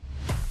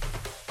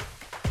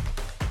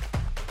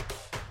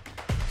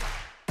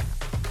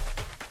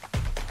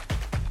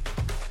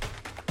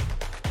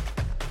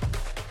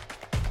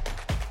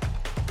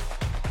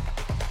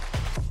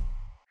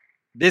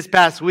This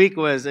past week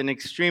was an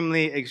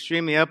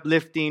extremely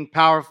uplifting,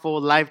 powerful,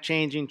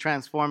 life-changing,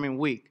 transforming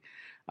week.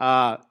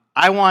 I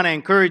want to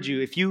encourage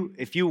you, if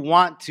you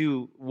want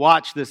to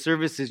watch the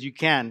services, you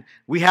can.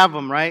 We have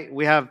them, right?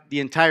 We have the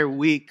entire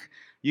week.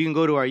 You can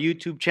go to our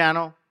YouTube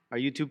channel, our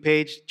YouTube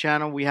page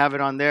channel. We have it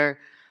on there.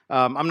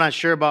 I'm not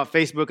sure about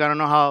Facebook. I don't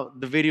know how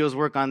the videos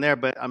work on there,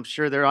 but I'm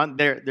sure they're on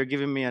there. They're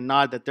giving me a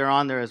nod that they're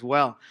on there as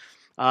well.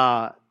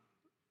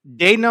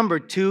 Day number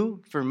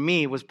 2 for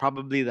me was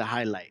probably the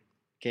highlight.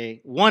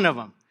 Okay, one of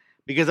them.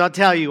 Because I'll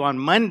tell you, on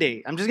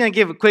Monday, I'm just going to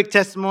give a quick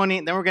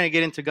testimony, then we're going to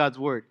get into God's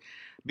Word.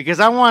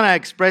 Because I want to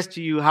express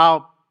to you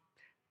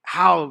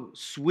how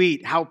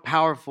sweet, how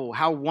powerful,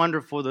 how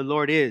wonderful the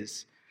Lord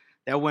is.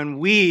 That when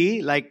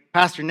we, like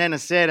Pastor Nena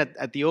said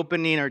at the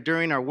opening or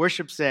during our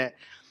worship set,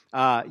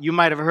 you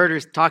might have heard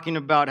us talking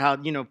about how,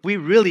 if we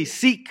really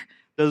seek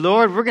the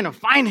Lord, we're going to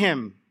find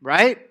Him,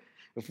 right?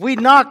 If we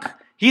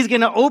knock, He's going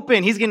to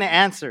open, He's going to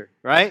answer,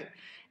 right?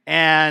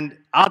 And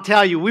I'll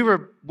tell you,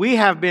 we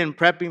have been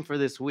prepping for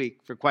this week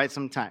for quite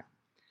some time.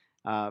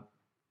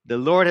 The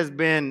Lord has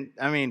been,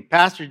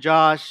 Pastor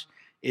Josh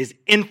is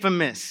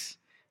infamous,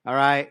 all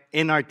right?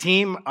 In our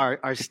team,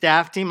 our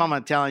staff team, I'm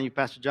going to tell you,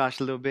 Pastor Josh,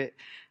 a little bit.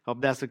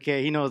 Hope that's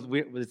okay. He knows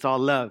it's all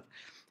love.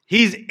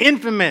 He's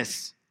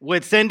infamous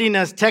with sending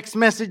us text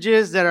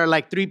messages that are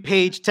like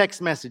 3-page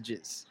text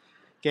messages,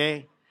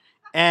 okay?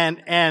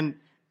 And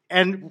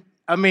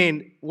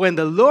when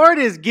the Lord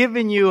is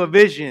giving you a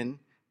vision,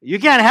 you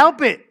can't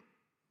help it.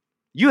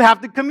 You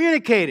have to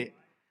communicate it.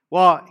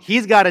 Well,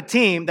 He's got a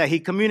team that He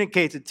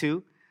communicates it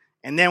to,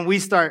 and then we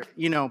start,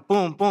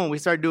 boom, boom, we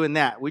start doing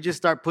that. We just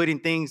start putting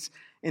things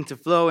into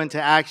flow,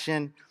 into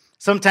action.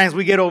 Sometimes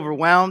we get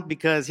overwhelmed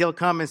because He'll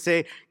come and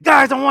say,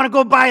 guys, I want to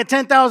go buy a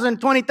 $10,000,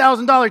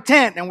 $20,000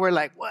 tent. And we're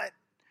like, what?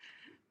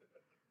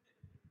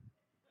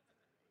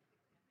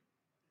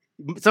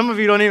 Some of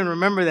you don't even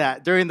remember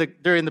that during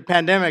the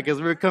pandemic, as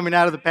we were coming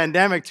out of the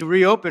pandemic to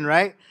reopen,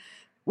 right?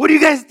 What do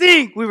you guys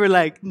think? We were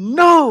like,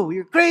 no,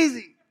 you're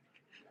crazy.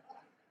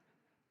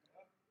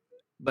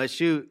 But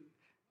shoot,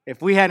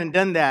 if we hadn't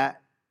done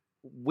that,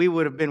 we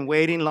would have been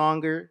waiting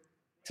longer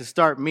to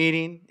start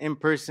meeting in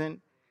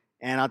person.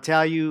 And I'll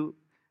tell you,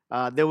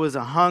 there was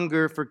a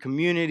hunger for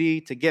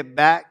community to get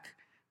back,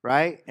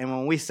 right? And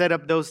when we set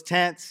up those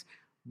tents,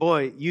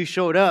 boy, you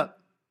showed up.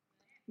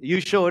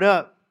 You showed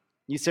up.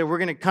 You said, we're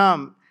going to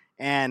come.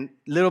 And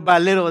little by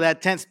little,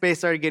 that tent space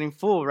started getting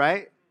full,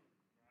 right?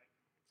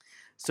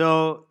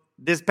 So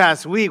this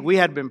past week, we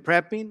had been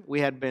prepping. We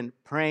had been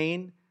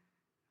praying,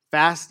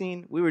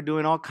 fasting. We were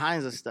doing all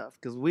kinds of stuff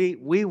because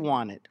we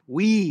wanted.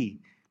 We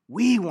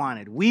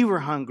were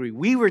hungry.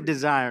 We were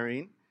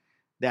desiring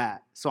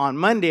that. So on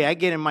Monday, I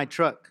get in my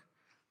truck,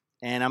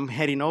 and I'm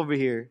heading over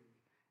here.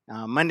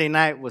 Monday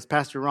night was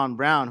Pastor Ron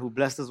Brown, who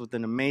blessed us with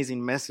an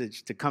amazing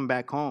message to come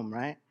back home,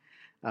 right?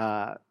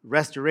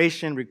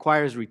 Restoration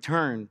requires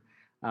return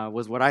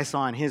was what I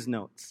saw in his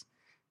notes.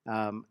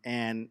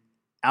 And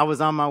I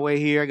was on my way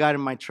here. I got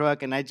in my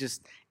truck, and I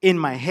just, in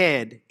my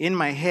head,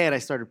 I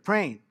started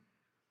praying.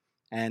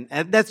 And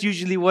that's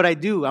usually what I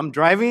do. I'm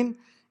driving,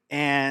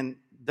 and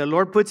the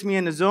Lord puts me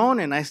in the zone,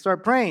 and I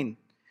start praying.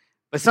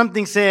 But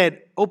something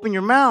said, open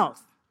your mouth.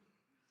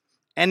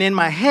 And in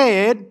my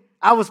head,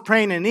 I was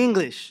praying in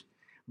English,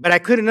 but I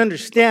couldn't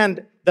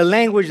understand the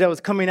language that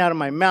was coming out of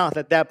my mouth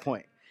at that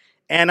point.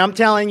 And I'm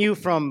telling you,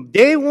 from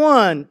day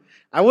 1,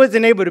 I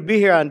wasn't able to be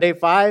here on day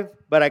 5,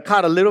 but I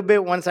caught a little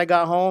bit once I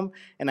got home,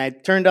 and I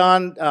turned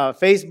on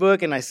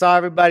Facebook, and I saw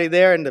everybody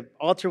there, and the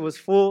altar was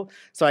full,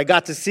 so I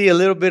got to see a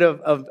little bit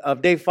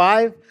of day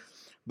 5.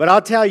 But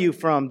I'll tell you,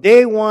 from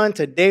day 1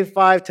 to day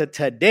 5 to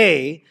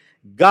today,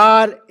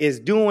 God is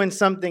doing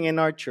something in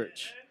our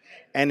church.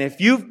 And if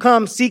you've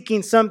come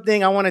seeking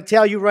something, I want to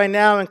tell you right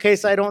now, in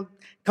case I don't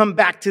come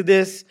back to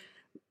this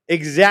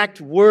exact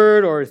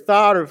word or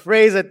thought or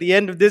phrase at the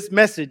end of this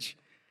message,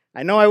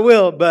 I know I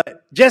will,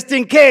 but just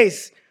in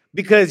case,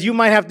 because you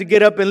might have to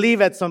get up and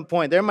leave at some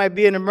point. There might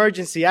be an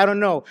emergency. I don't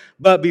know.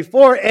 But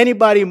before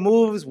anybody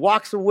moves,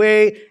 walks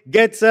away,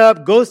 gets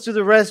up, goes to the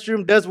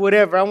restroom, does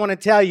whatever, I want to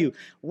tell you,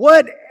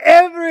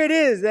 whatever it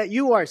is that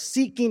you are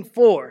seeking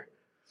for,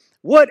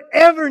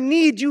 whatever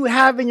need you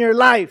have in your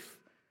life,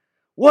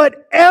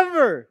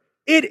 whatever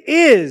it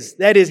is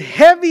that is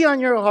heavy on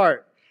your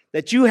heart,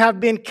 that you have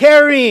been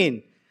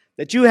carrying,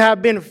 that you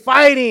have been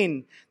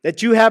fighting,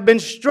 that you have been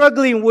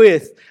struggling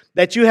with,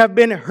 that you have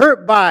been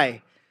hurt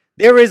by,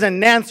 there is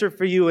an answer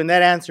for you, and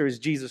that answer is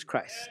Jesus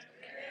Christ.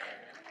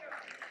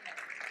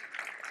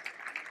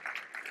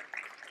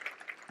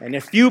 And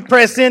if you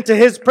press into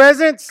His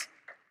presence,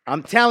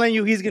 I'm telling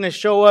you, He's going to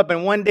show up,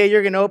 and one day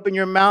you're going to open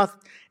your mouth,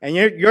 and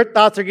your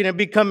thoughts are going to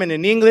be coming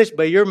in English,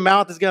 but your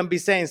mouth is going to be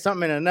saying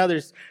something in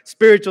another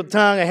spiritual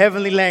tongue, a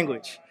heavenly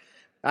language.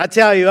 I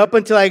tell you, up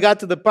until I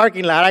got to the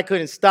parking lot, I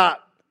couldn't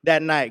stop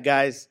that night,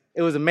 guys.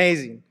 It was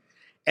amazing.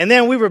 And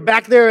then we were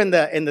back there in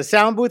the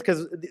sound booth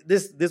because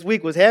this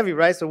week was heavy,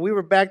 right? So we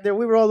were back there.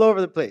 We were all over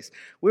the place.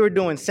 We were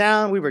doing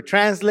sound. We were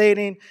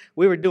translating.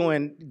 We were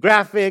doing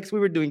graphics. We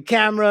were doing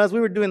cameras. We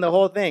were doing the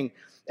whole thing.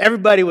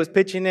 Everybody was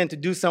pitching in to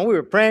do something. We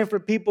were praying for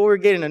people. We were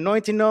getting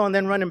anointing oil and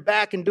then running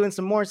back and doing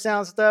some more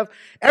sound stuff.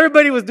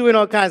 Everybody was doing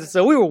all kinds of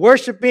stuff. We were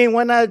worshiping.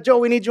 One night, Joe,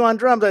 we need you on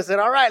drums. I said,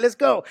 all right, let's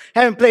go.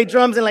 Haven't played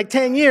drums in like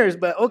 10 years,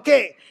 but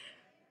okay.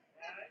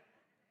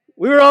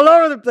 We were all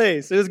over the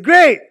place. It was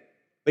great.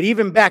 But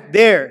even back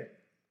there,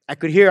 I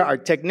could hear our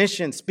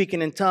technicians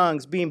speaking in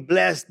tongues, being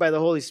blessed by the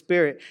Holy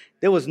Spirit.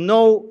 There was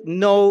no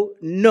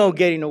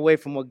getting away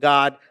from what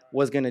God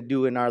was going to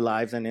do in our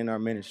lives and in our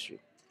ministry.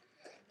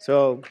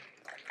 So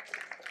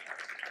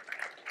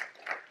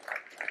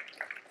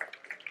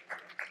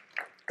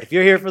if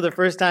you're here for the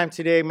first time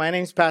today, my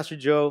name's Pastor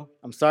Joe.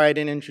 I'm sorry I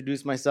didn't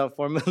introduce myself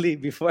formally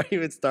before I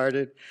even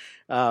started.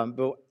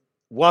 But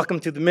welcome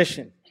to the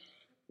mission.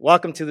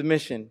 Welcome to the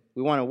mission.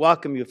 We want to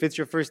welcome you. If it's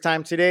your first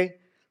time today,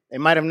 it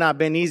might have not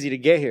been easy to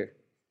get here.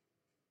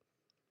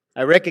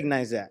 I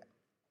recognize that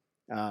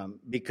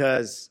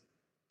because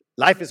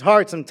life is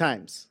hard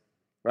sometimes,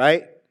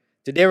 right?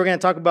 Today we're going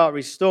to talk about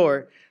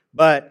restore,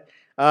 but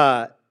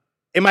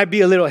it might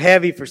be a little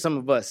heavy for some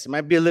of us. It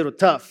might be a little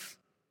tough,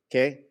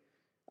 okay?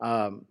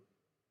 I've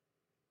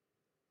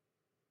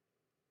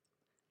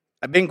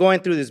been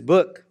going through this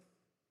book.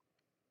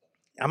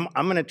 I'm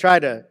going to try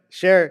to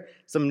share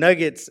some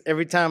nuggets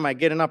every time I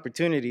get an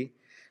opportunity.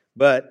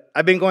 But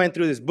I've been going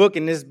through this book,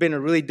 and this has been a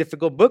really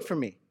difficult book for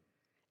me.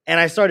 And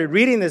I started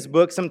reading this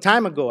book some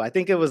time ago. I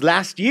think it was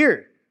last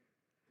year.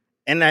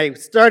 And I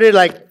started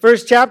like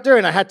first chapter,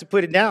 and I had to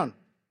put it down.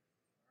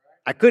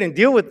 I couldn't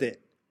deal with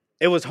it.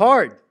 It was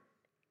hard.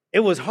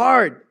 It was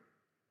hard.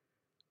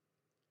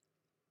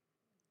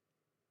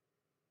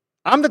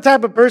 I'm the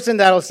type of person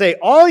that'll say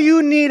all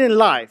you need in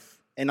life,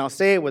 and I'll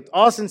say it with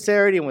all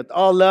sincerity and with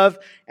all love,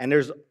 and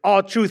there's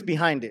all truth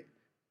behind it.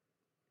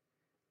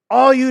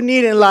 All you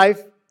need in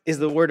life is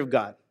the Word of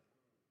God.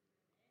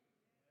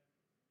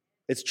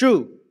 It's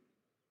true.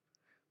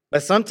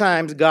 But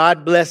sometimes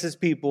God blesses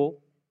people.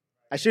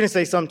 I shouldn't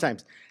say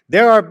sometimes.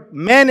 There are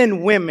men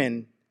and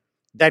women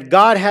that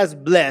God has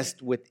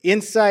blessed with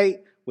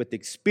insight, with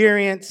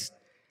experience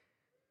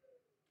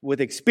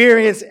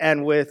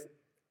and with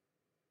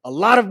a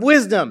lot of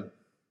wisdom.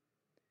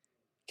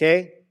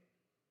 Okay?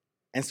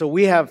 And so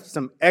we have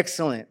some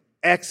excellent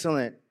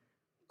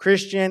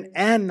Christian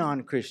and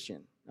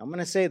non-Christian. I'm going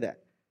to say that.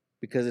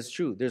 Because it's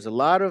true. There's a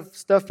lot of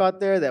stuff out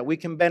there that we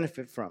can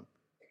benefit from.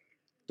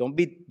 Don't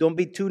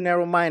be too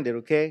narrow-minded,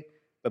 okay?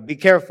 But be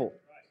careful.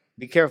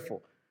 Be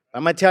careful.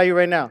 I'm going to tell you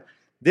right now,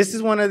 this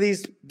is one of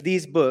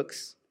these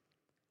books.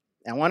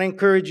 I want to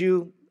encourage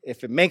you,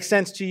 if it makes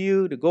sense to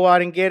you to go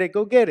out and get it,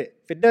 go get it.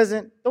 If it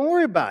doesn't, don't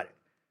worry about it.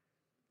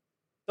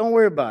 Don't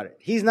worry about it.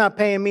 He's not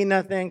paying me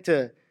nothing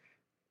to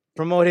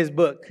promote his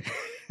book.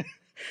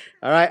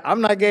 All right?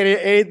 I'm not getting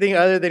anything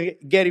other than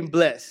getting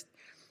blessed.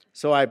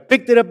 So I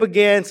picked it up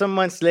again some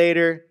months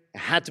later. I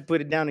had to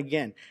put it down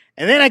again.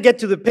 And then I get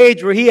to the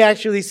page where he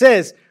actually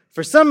says,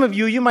 for some of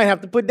you, you might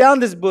have to put down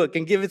this book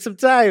and give it some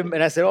time.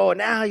 And I said, oh,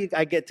 now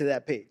I get to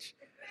that page.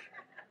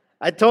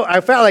 I felt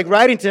like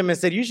writing to him and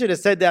said, you should have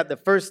said that the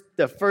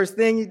first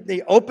thing,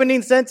 the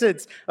opening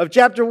sentence of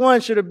chapter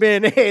 1 should have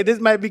been, hey, this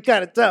might be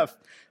kind of tough.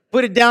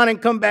 Put it down and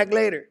come back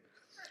later.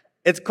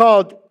 It's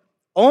called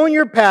Own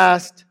Your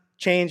Past,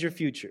 Change Your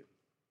Future.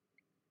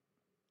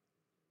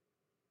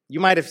 You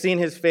might have seen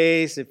his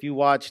face if you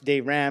watch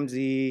Dave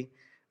Ramsey.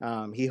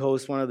 He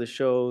hosts one of the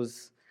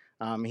shows.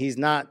 He's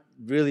not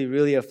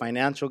really a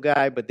financial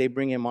guy, but they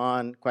bring him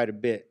on quite a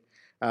bit.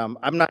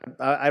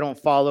 I don't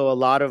follow a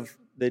lot of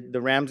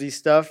the Ramsey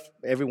stuff.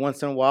 Every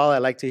once in a while, I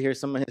like to hear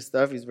some of his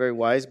stuff. He's very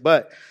wise.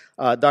 But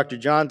Dr.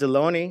 John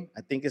Deloney,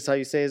 I think is how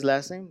you say his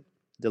last name,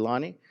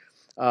 Deloney.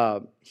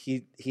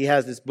 He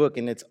has this book,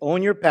 and it's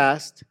Own Your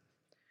Past,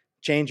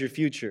 Change Your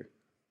Future.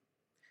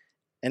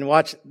 And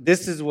watch,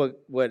 this is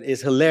what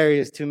is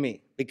hilarious to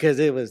me, because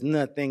it was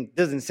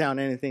doesn't sound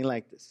anything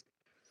like this.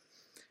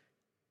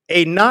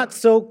 A not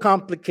so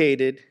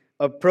complicated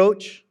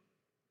approach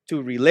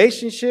to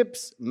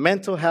relationships,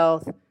 mental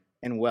health,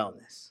 and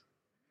wellness.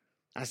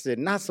 I said,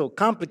 not so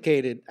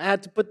complicated. I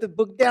had to put the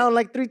book down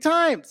like 3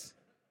 times.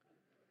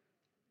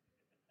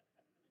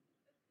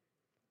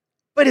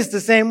 But it's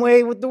the same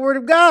way with the Word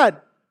of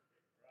God.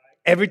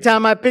 Every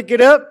time I pick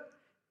it up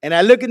and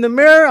I look in the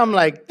mirror, I'm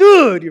like,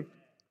 dude,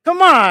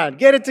 come on,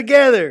 get it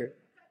together.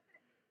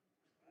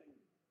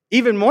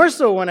 Even more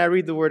so when I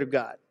read the Word of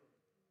God.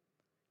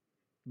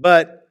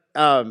 But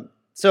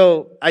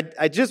so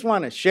I just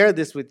want to share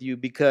this with you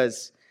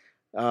because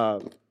a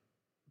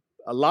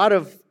lot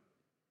of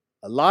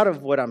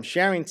what I'm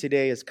sharing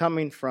today is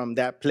coming from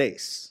that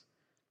place.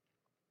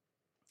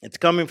 It's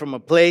coming from a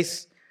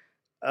place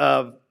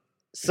of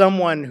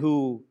someone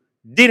who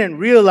didn't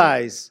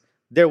realize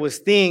there was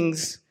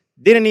things,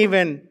 didn't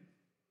even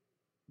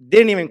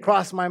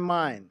cross my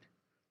mind,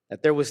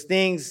 that there was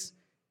things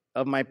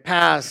of my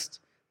past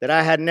that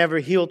I had never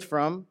healed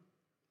from.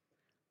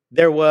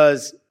 There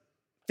was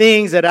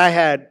things that I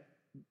had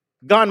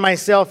gotten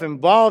myself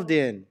involved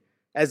in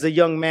as a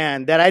young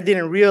man that I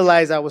didn't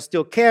realize I was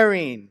still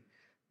carrying,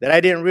 that I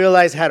didn't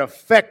realize had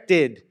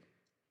affected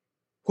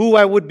who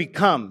I would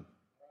become.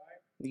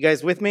 You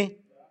guys with me?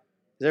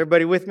 Is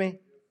everybody with me?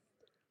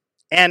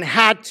 And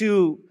had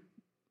to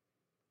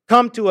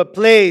come to a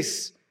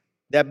place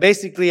that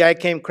basically I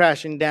came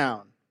crashing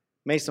down,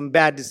 made some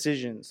bad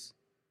decisions,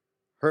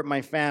 hurt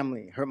my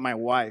family, hurt my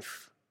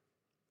wife.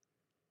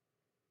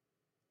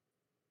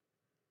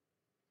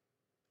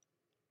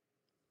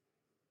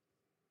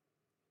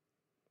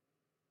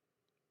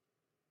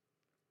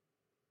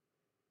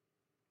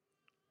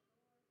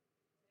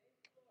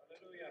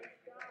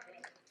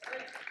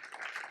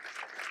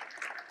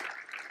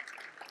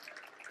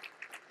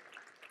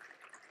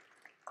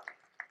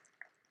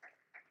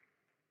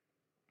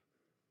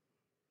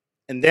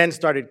 And then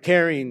started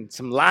carrying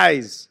some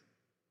lies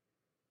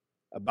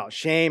about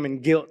shame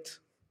and guilt.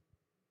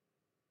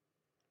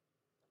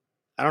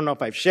 I don't know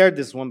if I've shared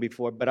this one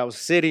before, but I was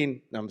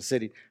standing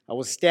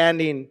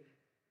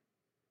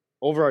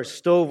over our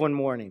stove one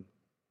morning.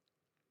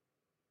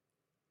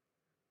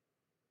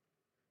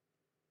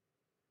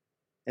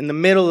 In the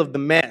middle of the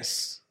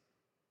mess.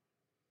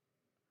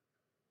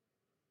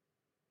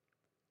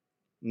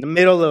 In the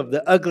middle of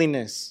the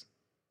ugliness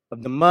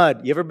of the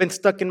mud. You ever been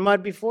stuck in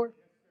mud before?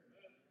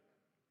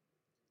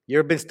 You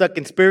ever been stuck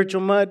in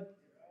spiritual mud?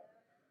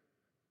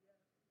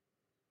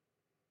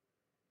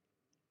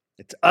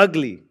 It's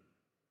ugly.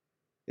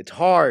 It's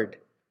hard.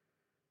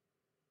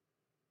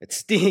 It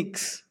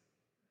stinks.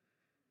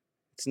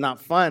 It's not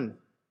fun.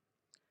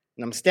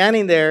 And I'm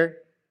standing there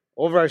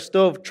over our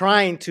stove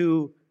trying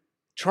to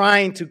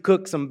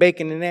cook some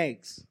bacon and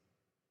eggs.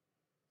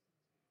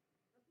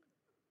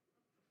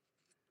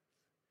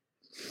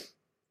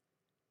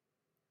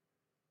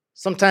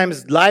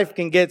 Sometimes life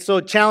can get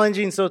so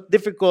challenging, so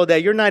difficult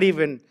that your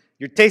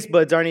taste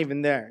buds aren't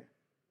even there.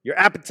 Your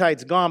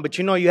appetite's gone, but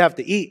you know you have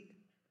to eat.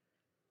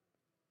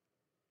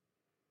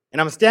 And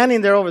I'm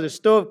standing there over the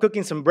stove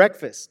cooking some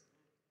breakfast.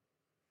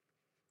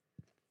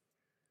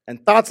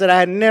 And thoughts that I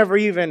had never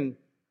even,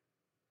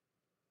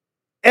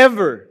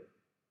 ever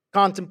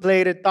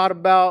contemplated, thought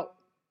about,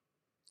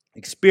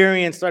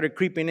 experienced, started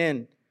creeping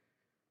in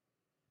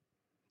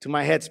to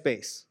my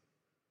headspace.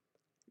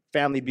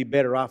 Family be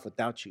better off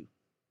without you.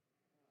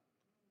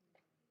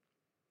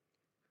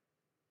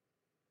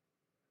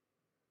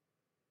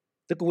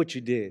 Look at what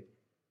you did.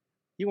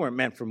 You weren't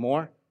meant for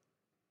more.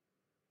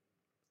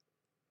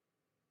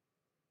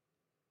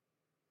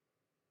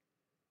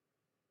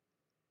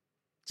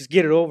 Just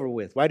get it over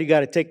with. Why do you got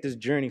to take this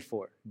journey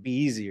for? Be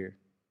easier.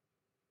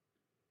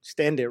 Just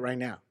end it right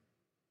now.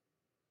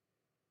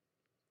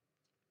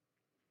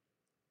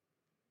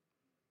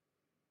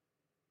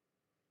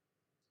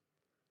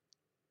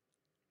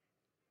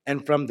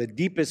 And from the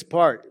deepest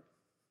part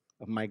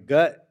of my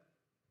gut,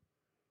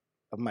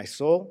 of my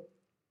soul,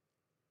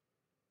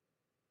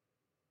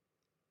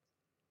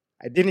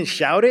 I didn't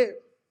shout it.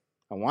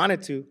 I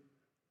wanted to,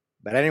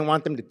 but I didn't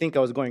want them to think I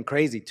was going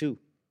crazy too.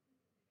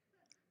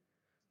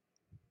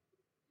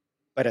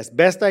 But as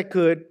best I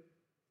could,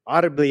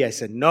 audibly, I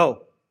said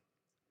no.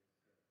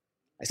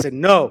 I said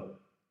no.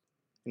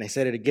 And I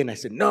said it again. I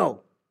said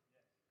no.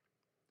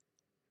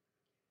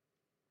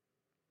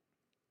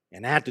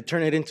 And I had to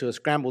turn it into a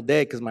scrambled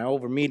egg because my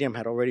over medium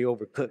had already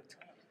overcooked.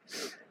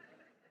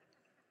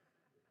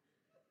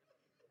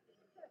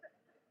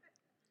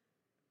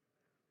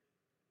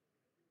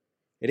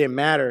 It didn't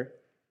matter.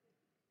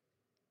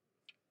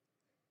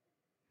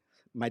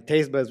 My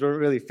taste buds weren't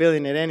really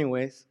feeling it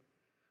anyways.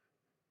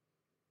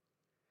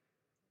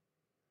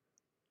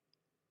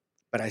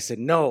 But I said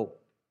no.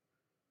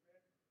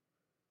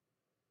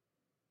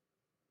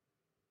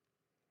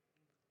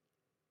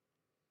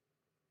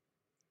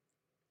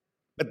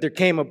 But there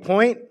came a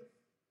point, it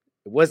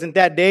wasn't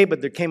that day, but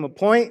there came a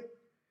point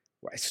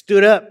where I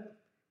stood up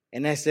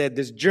and I said,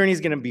 this journey is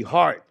going to be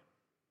hard.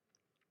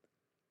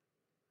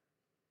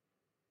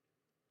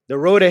 The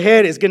road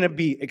ahead is going to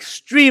be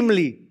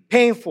extremely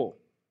painful.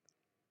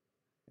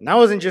 And I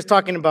wasn't just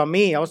talking about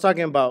me. I was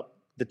talking about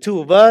the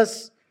two of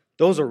us,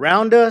 those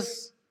around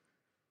us.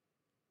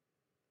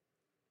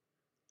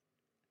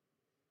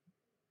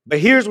 But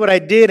here's what I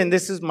did, and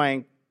this is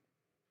my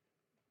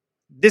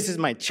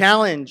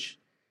challenge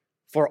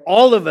for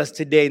all of us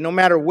today, no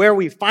matter where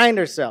we find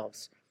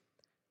ourselves.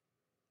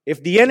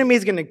 If the enemy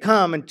is going to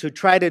come and to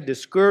try to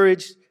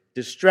discourage,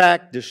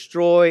 distract,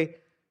 destroy,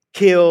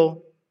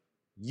 kill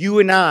you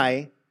and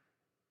I,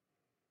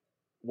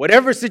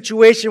 whatever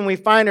situation we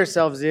find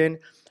ourselves in,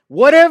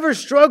 whatever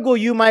struggle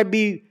you might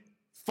be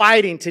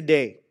fighting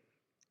today,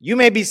 you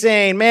may be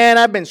saying, man,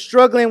 I've been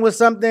struggling with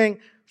something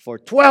for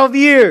 12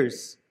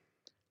 years.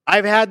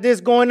 I've had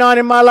this going on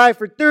in my life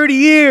for 30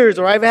 years,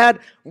 or I've had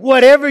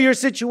whatever your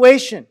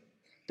situation.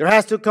 There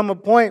has to come a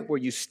point where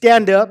you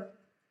stand up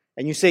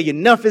and you say,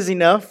 enough is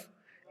enough.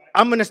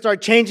 I'm going to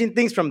start changing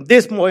things from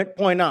this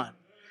point on.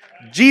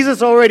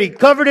 Jesus already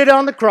covered it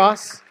on the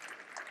cross.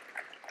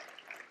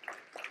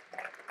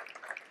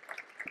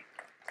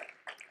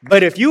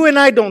 But if you and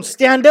I don't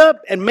stand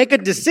up and make a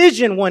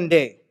decision one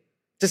day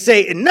to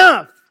say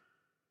enough,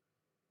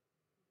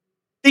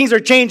 things are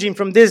changing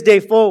from this day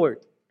forward.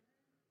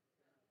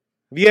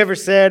 Have you ever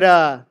said,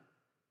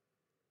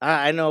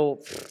 I know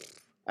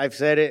I've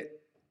said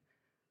it,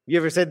 You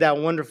ever said that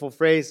wonderful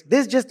phrase,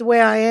 this is just the way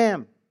I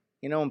am?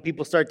 You know, when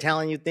people start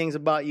telling you things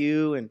about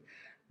you and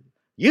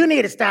you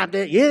need to stop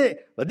that. Yeah,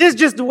 but this is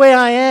just the way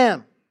I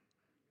am.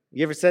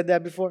 You ever said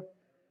that before?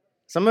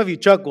 Some of you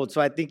chuckled,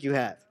 so I think you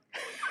have.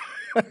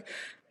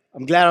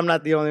 I'm glad I'm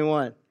not the only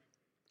one.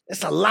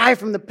 It's a lie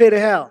from the pit of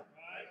hell.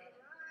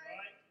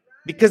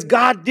 Because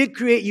God did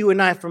create you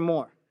and I for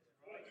more.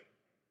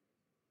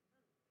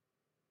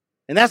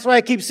 And that's why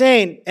I keep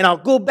saying, and I'll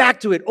go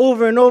back to it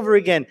over and over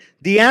again,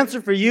 the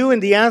answer for you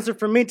and the answer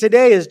for me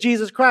today is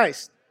Jesus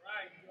Christ.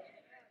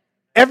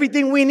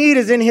 Everything we need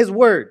is in His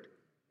Word.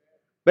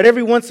 But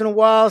every once in a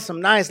while,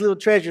 some nice little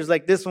treasures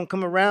like this one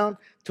come around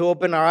to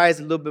open our eyes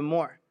a little bit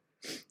more.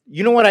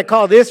 You know what I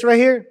call this right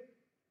here?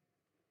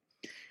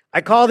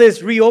 I call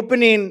this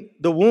reopening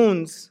the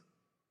wounds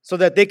so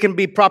that they can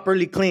be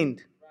properly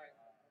cleaned.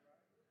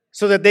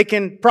 So that they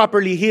can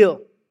properly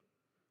heal.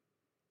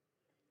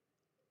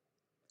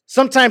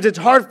 Sometimes it's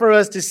hard for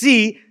us to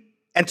see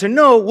and to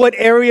know what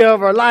area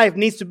of our life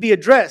needs to be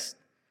addressed.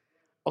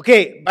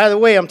 Okay, by the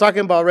way, I'm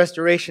talking about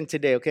restoration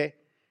today, okay?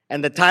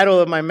 And the title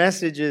of my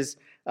message is,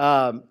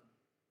 I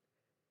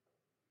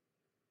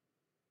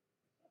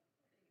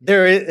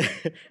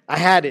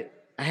had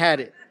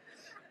it,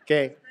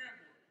 okay?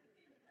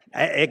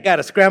 I got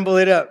to scramble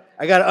it up.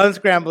 I got to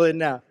unscramble it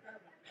now.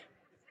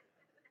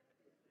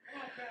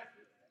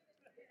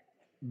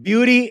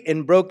 Beauty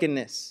in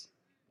brokenness,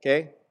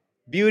 okay?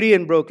 Beauty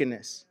and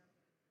brokenness.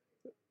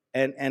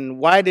 And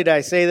why did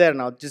I say that?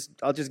 And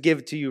I'll just give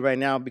it to you right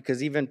now,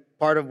 because even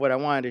part of what I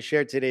wanted to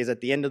share today is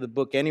at the end of the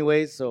book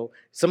anyways. So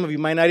some of you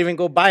might not even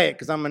go buy it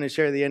because I'm going to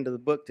share the end of the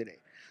book today.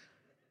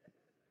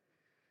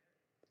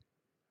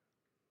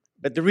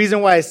 But the reason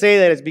why I say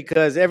that is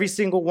because every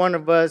single one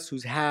of us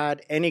who's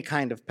had any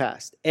kind of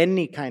past,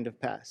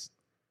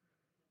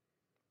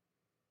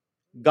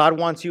 God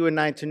wants you and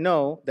I to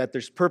know that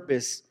there's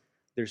purpose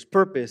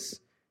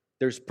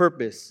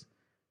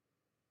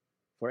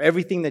for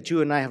everything that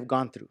you and I have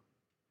gone through.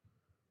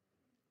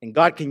 And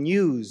God can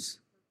use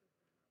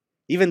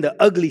even the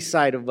ugly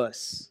side of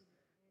us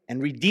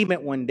and redeem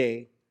it one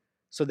day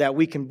so that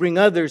we can bring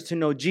others to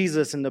know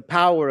Jesus and the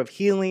power of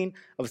healing,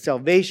 of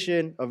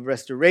salvation, of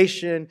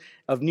restoration,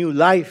 of new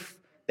life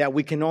that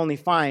we can only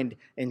find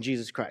in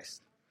Jesus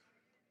Christ.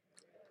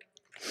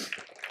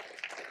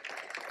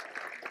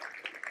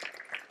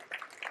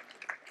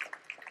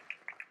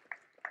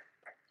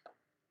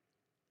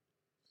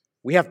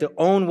 We have to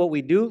own what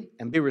we do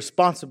and be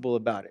responsible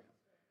about it.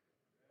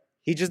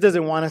 He just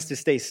doesn't want us to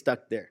stay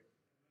stuck there.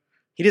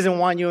 He doesn't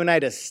want you and I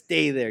to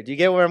stay there. Do you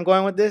get where I'm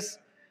going with this?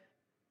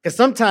 Because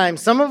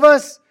sometimes some of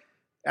us,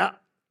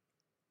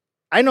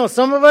 I know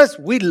some of us,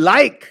 we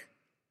like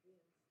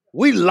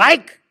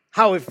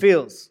how it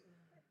feels.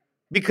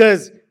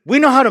 Because we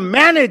know how to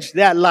manage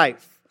that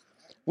life.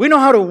 We know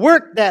how to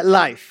work that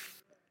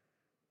life.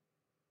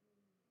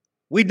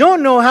 We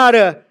don't know how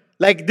to,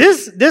 like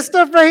this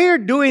stuff right here,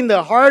 doing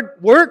the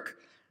hard work,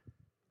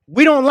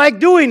 we don't like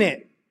doing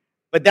it.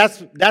 But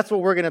that's what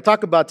we're going to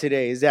talk about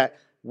today, is that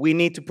we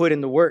need to put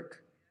in the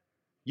work.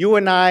 You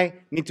and I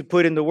need to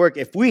put in the work.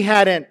 If we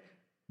hadn't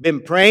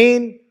been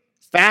praying,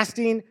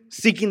 fasting,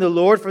 seeking the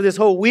Lord for this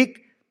whole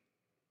week,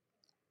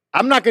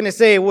 I'm not going to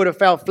say it would have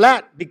fell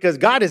flat, because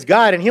God is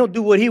God and He'll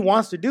do what He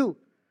wants to do.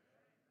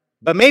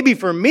 But maybe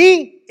for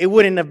me, it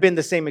wouldn't have been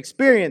the same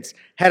experience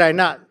had I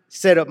not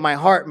set up my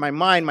heart, my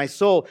mind, my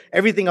soul,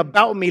 everything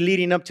about me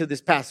leading up to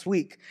this past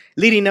week,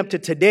 leading up to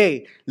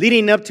today,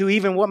 leading up to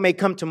even what may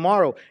come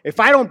tomorrow. If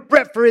I don't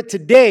prep for it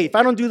today, if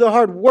I don't do the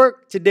hard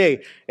work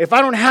today, if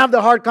I don't have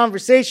the hard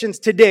conversations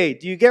today,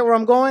 do you get where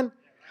I'm going?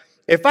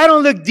 If I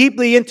don't look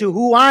deeply into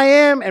who I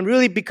am and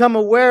really become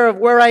aware of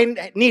where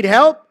I need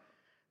help,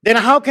 then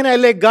how can I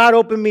let God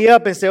open me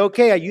up and say,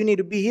 okay, you need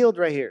to be healed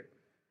right here.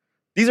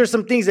 These are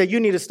some things that you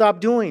need to stop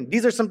doing.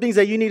 These are some things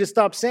that you need to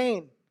stop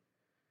saying.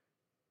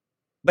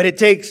 But it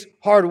takes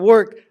hard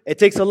work. It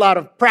takes a lot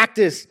of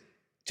practice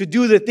to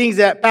do the things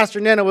that Pastor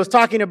Nena was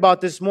talking about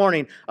this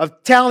morning,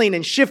 of telling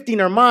and shifting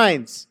our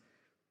minds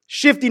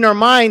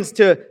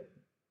to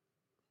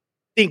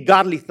think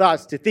godly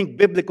thoughts, to think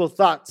biblical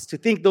thoughts, to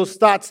think those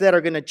thoughts that are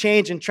going to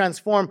change and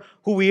transform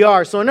who we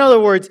are. So in other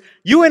words,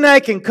 you and I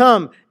can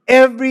come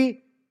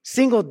every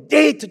single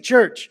day to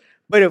church,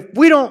 but if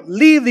we don't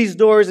leave these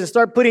doors and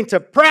start putting to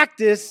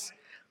practice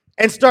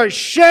and start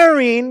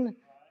sharing.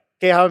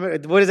 Okay,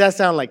 what does that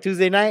sound like?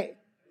 Tuesday night?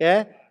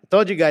 Yeah? I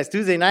told you guys,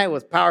 Tuesday night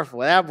was powerful.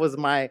 That was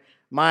my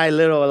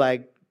little,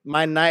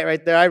 my night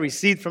right there. I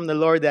received from the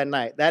Lord that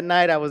night. That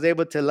night I was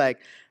able to,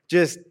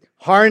 just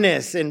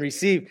harness and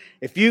receive.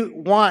 If you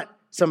want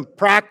some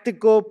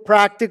practical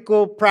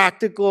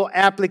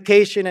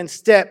application and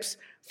steps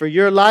for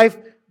your life,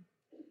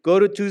 go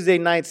to Tuesday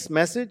night's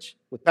message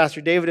with Pastor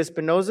David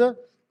Espinoza.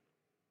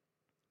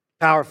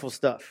 Powerful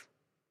stuff.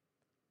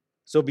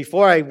 So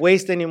before I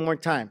waste any more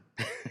time,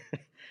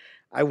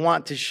 I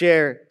want to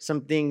share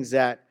some things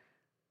that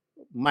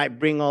might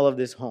bring all of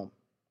this home.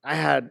 I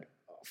had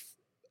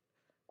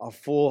a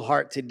full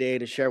heart today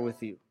to share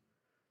with you.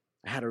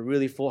 I had a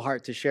really full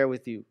heart to share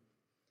with you.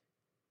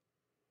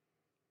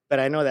 but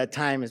I know that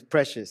time is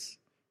precious.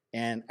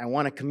 And I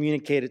want to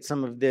communicate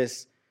some of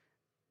this,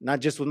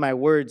 not just with my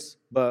words,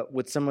 but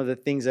with some of the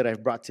things that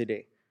I've brought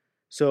today.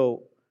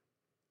 So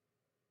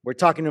we're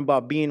talking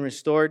about being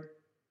restored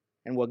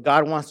and what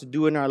God wants to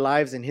do in our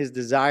lives and his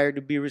desire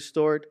to be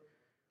restored.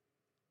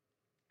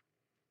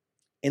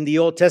 In the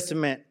Old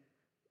Testament,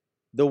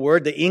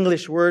 the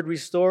English word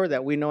restore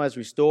that we know as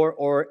restore,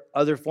 or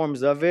other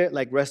forms of it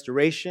like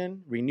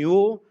restoration,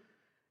 renewal,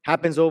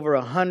 happens over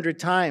 100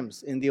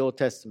 times in the Old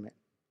Testament.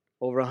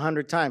 Over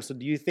 100 times. So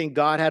do you think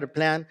God had a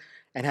plan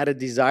and had a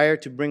desire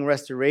to bring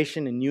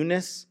restoration and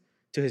newness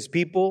to his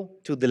people,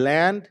 to the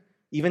land,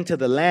 even to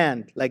the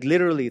land, like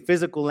literally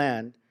physical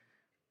land,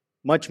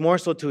 much more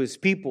so to his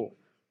people?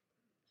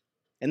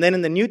 And then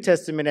in the New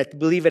Testament, I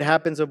believe it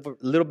happens a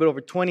little bit over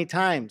 20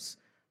 times.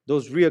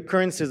 Those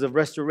reoccurrences of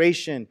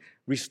restoration,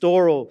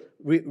 restore,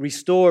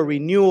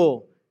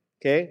 renewal.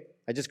 Okay?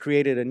 I just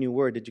created a new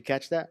word. Did you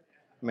catch that?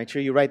 Make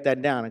sure you write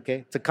that down,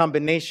 okay? It's a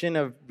combination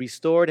of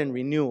restored and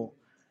renewal.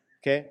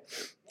 Okay?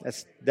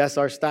 That's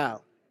our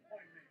style.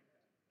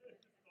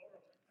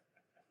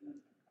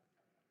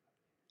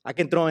 I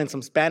can throw in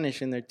some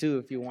Spanish in there too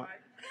if you want.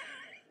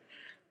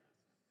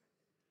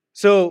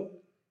 So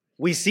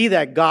we see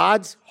that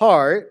God's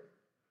heart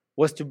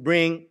was to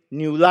bring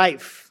new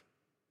life,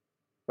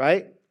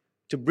 right?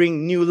 To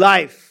bring new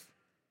life,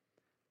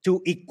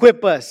 to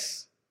equip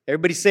us.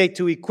 Everybody say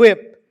to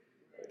equip,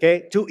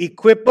 okay? To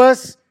equip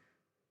us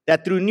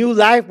that through new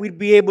life we'd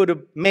be able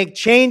to make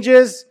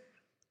changes,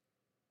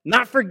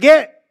 not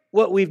forget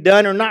what we've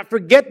done or not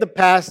forget the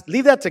past.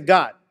 Leave that to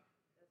God,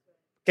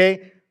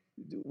 okay?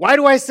 Why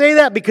do I say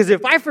that? Because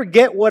if I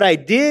forget what I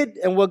did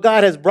and what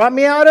God has brought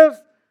me out of,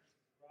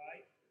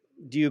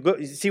 do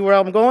you see where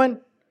I'm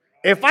going?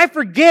 If I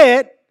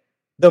forget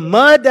the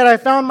mud that I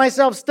found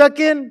myself stuck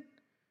in,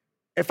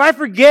 if I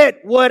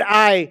forget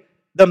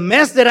the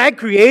mess that I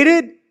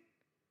created,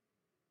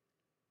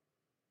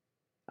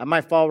 I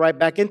might fall right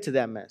back into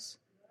that mess.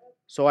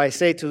 So I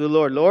say to the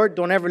Lord, Lord,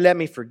 don't ever let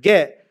me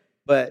forget,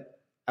 but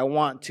I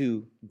want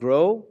to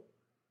grow.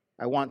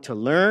 I want to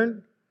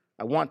learn.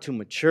 I want to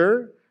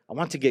mature. I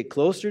want to get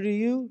closer to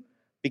you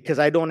because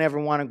I don't ever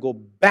want to go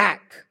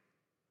back.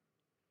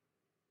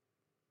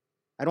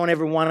 I don't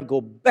ever want to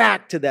go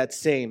back to that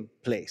same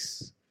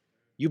place.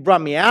 You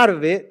brought me out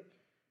of it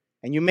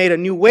and you made a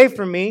new way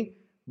for me,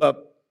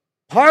 but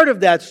part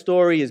of that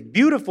story is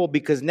beautiful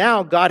because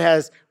now God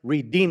has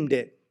redeemed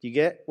it. You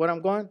get what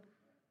I'm going?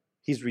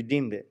 He's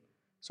redeemed it.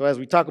 So as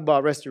we talk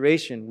about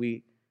restoration,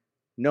 we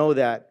know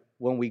that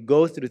when we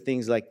go through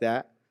things like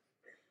that,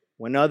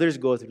 when others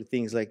go through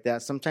things like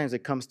that, sometimes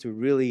it comes to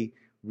really,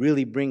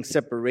 really bring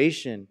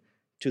separation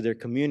to their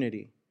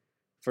community.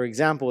 For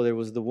example, there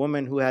was the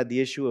woman who had the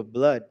issue of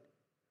blood.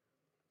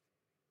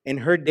 In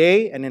her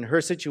day and in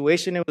her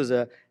situation, it was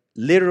a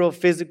literal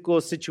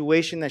physical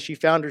situation that she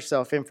found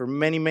herself in for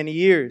many, many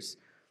years.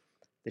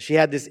 That she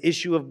had this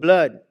issue of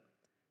blood.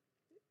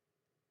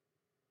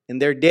 In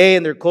their day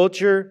and their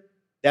culture,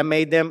 that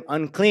made them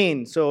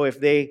unclean. So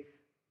if a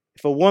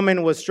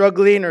woman was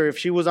struggling or if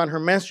she was on her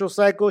menstrual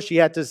cycle, she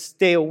had to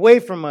stay away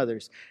from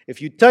others.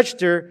 If you touched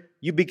her,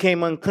 you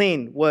became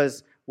unclean,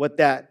 was what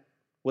that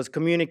was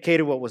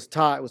communicated, what was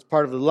taught. It was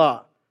part of the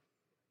law.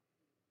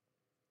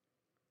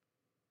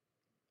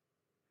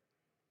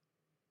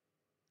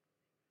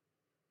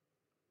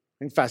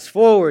 And fast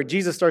forward,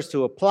 Jesus starts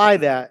to apply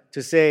that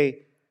to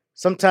say,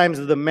 sometimes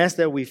the mess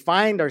that we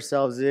find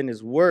ourselves in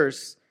is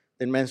worse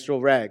than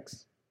menstrual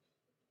rags.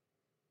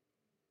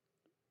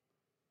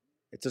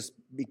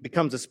 It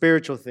becomes a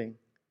spiritual thing.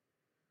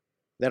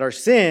 That our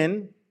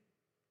sin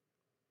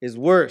is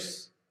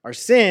worse. Our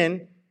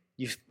sin,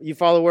 you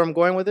follow where I'm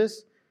going with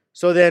this?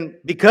 So then,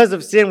 because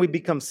of sin, we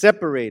become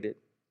separated.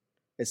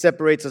 It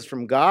separates us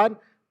from God,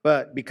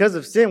 but because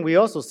of sin, we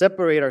also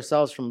separate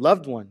ourselves from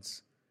loved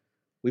ones.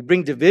 We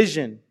bring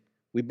division.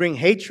 We bring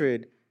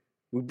hatred.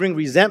 We bring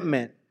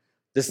resentment.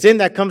 The sin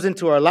that comes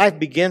into our life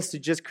begins to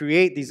just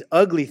create these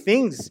ugly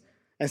things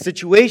and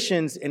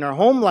situations in our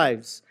home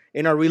lives,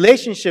 in our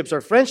relationships,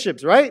 our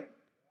friendships, right?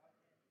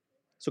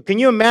 So can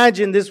you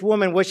imagine this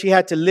woman, what she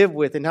had to live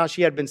with and how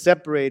she had been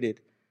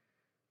separated?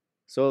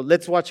 So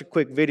let's watch a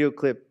quick video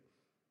clip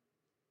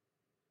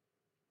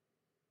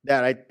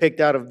that I picked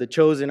out of The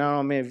Chosen. I don't know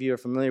how many of you are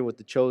familiar with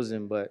The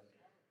Chosen, but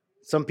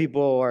some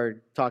people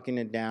are talking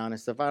it down and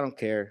stuff. I don't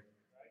care.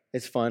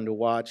 It's fun to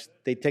watch.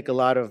 They take a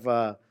lot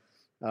of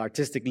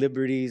artistic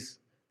liberties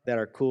that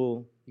are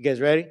cool. You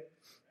guys ready?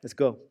 Let's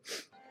go.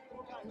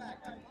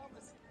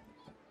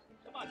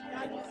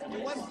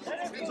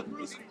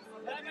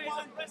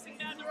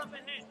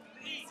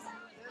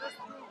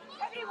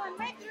 Everyone,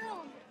 make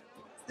room.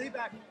 Stay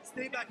back,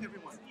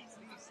 everyone.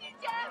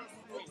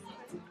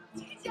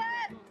 Teacher!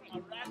 A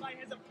rabbi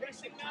has a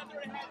pressing matter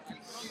ahead.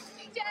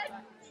 Teacher!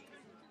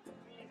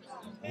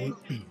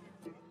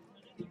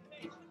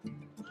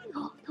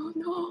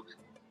 No.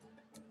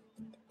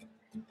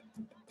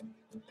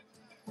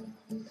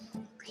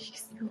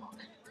 Please, no.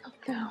 Calm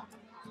down.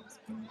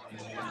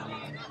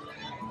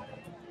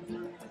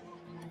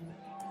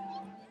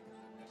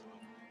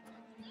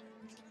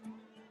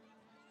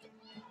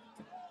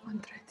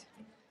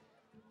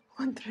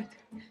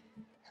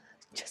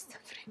 Just a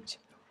fringe.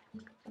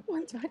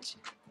 One touch.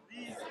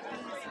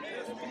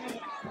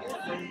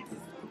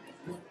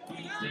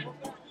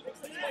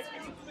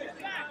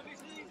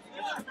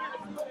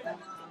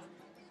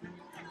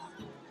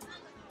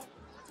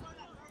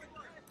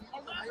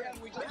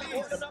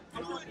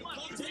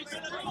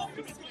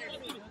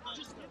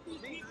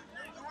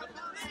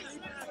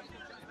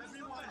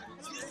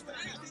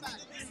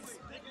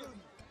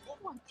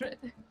 One thread.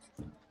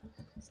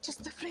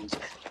 Just a fringe.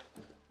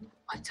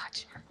 One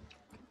touch.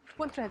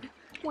 One thread.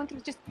 One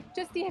thread.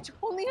 Just the edge.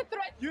 Only a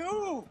thread.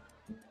 You!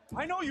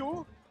 I know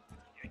you!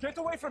 Get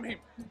away from him!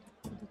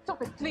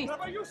 Stop it, please.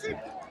 Rabbi Yusuf!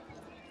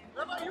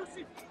 Rabbi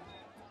Yusuf!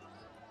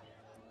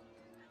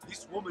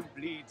 This woman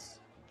bleeds.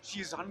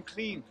 She is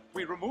unclean.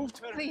 We removed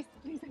her. Please.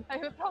 I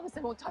promise I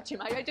won't touch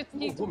him. I just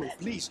need to. Woman,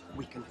 please,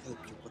 we can help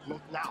you, but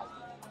not now.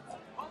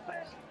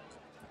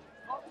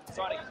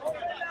 Sorry.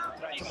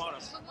 Try tomorrow.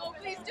 No,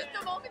 please, just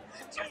a moment.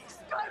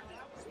 Just God.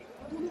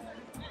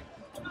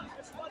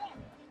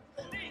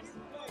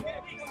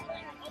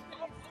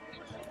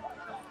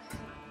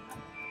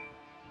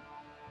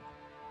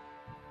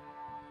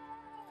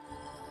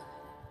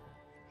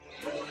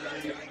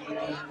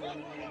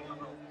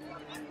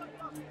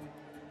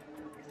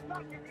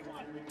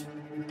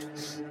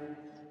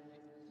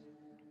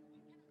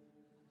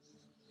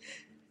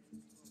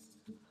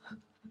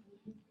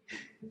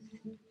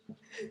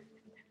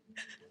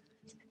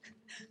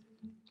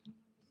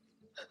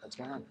 What's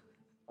going on?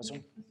 What's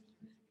wrong?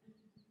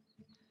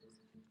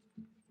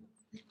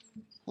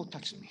 Who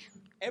touched me?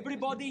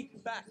 Everybody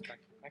back.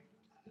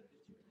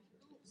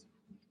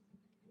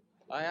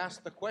 I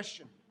asked the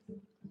question.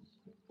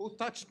 Who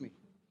touched me?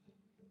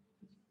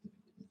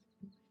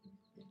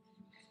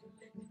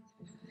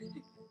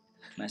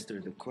 Master,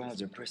 the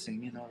crowds are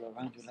pressing in all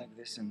around you like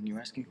this, and you're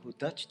asking who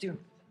touched you?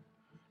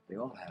 They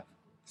all have.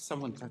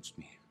 Someone touched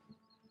me.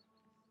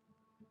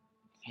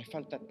 I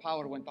felt that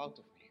power went out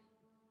of me.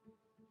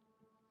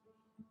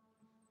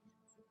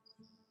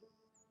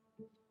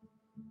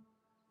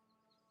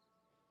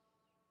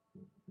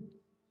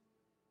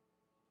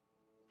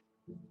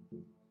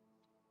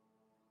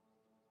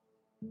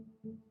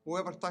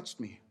 Whoever touched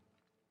me,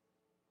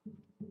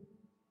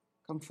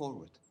 come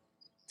forward.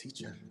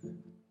 Teacher.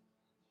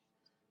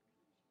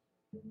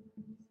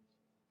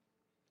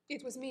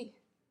 It was me.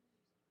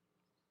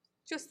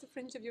 Just the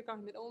fringe of your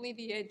garment, only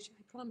the edge,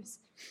 I promise.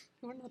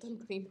 You are not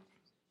unclean.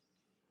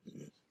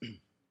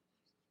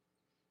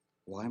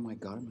 Why my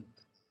garment?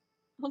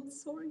 I'm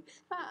sorry.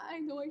 I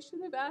know I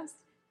should have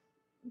asked.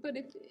 But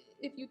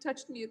if you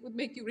touched me, it would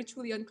make you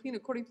ritually unclean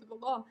according to the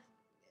law.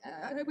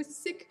 I was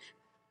sick.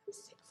 I was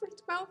sick for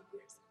 12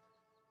 years.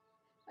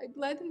 I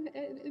bled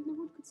and no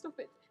one could stop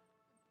it.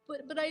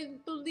 But I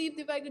believed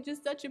if I could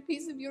just touch a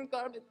piece of your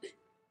garment.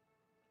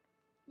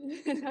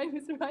 And I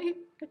was right.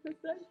 I was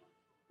right.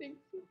 Thank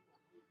you.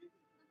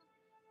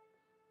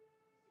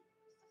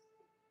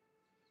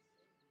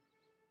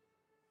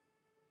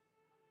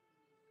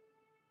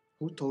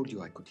 Who told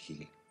you I could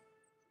heal?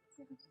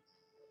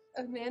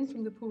 A man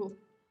from the pool.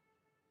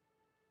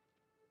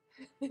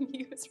 And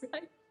he was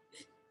right.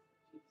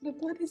 The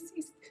blood has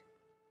ceased.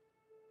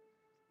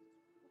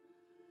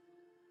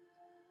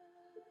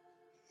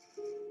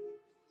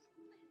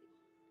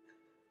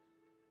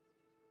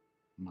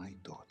 My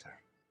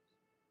daughter.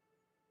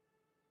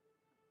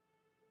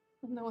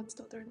 I'm no one's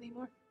daughter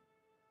anymore.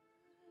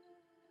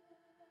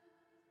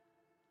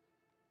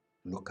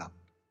 Look up.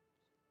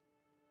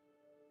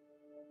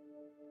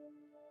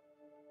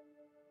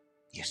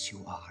 Yes,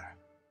 you are.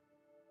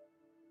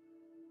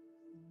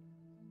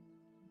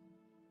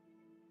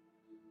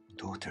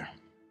 Daughter.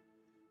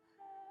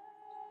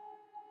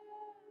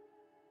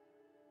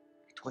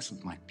 It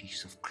wasn't my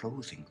piece of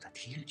clothing that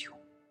healed you.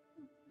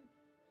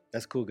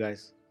 That's cool,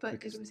 guys. But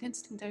it was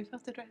instant. I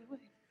felt it right away.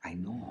 I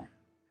know,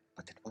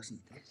 but it wasn't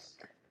this.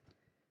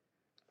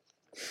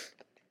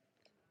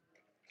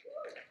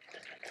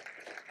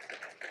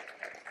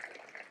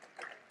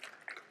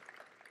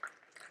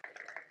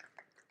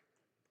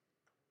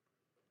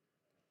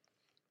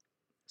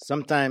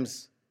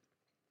 Sometimes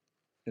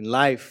in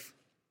life,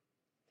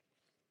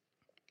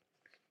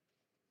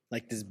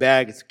 like this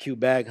bag, it's a cute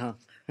bag, huh?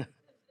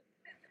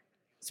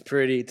 It's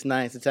pretty, it's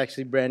nice, it's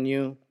actually brand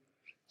new.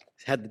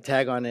 It had the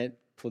tag on it,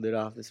 pulled it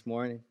off this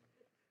morning.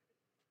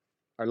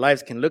 Our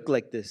lives can look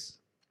like this.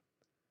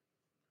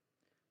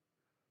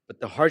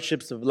 But the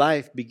hardships of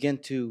life begin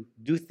to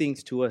do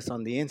things to us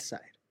on the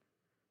inside.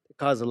 They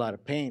cause a lot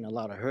of pain, a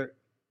lot of hurt.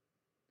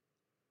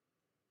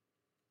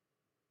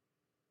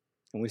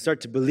 And we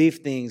start to believe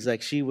things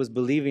like she was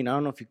believing. I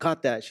don't know if you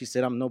caught that. She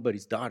said, I'm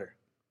nobody's daughter.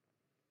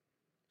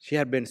 She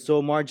had been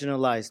so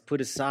marginalized, put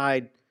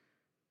aside,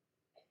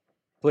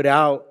 put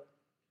out.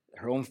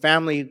 Her own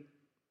family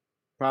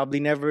probably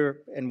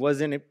never and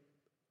wasn't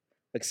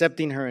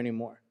accepting her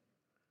anymore.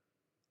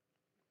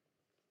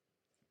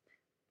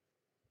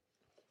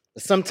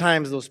 But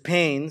sometimes those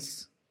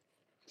pains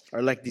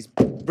are like these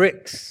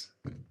bricks.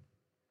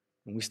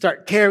 And we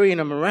start carrying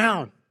them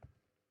around.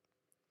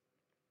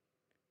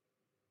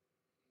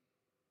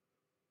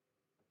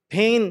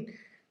 Pain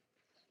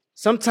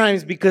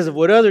Sometimes because of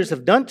what others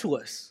have done to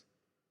us.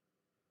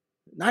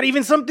 Not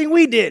even something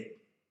we did.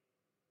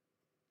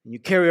 And you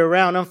carry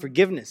around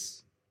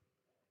unforgiveness.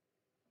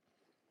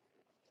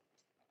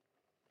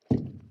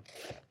 And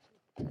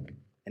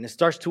it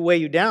starts to weigh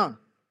you down.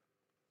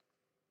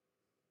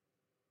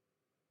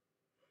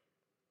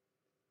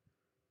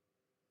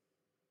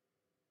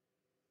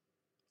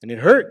 And it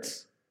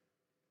hurts.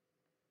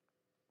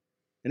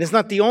 And it's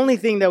not the only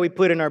thing that we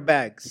put in our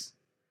bags.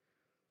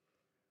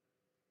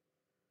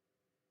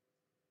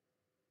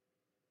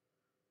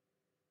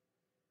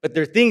 But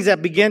there are things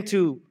that begin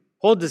to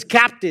hold us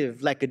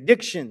captive, like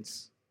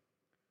addictions.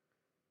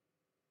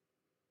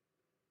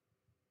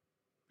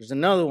 There's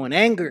another one,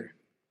 anger.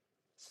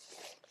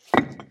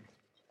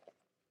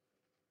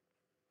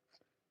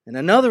 And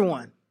another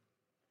one.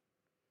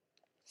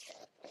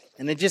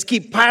 And they just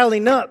keep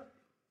piling up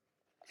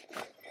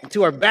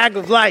into our bag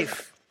of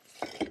life.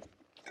 But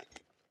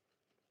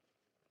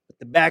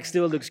the bag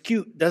still looks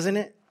cute, doesn't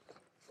it?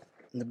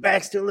 And the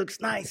bag still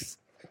looks nice.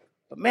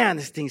 But man,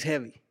 this thing's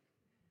heavy.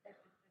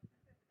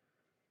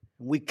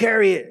 And we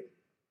carry it.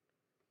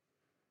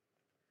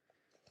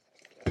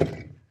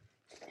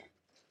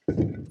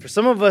 For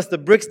some of us, the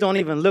bricks don't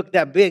even look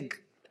that big.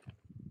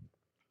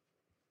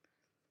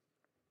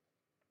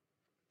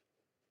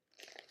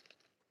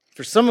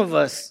 For some of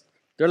us,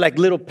 they're like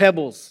little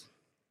pebbles.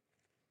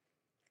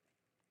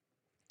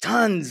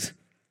 Tons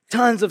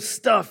of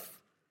stuff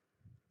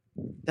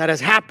that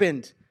has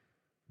happened,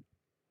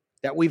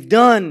 that we've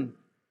done,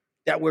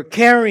 that we're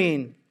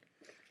carrying.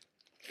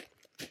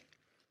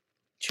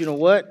 But you know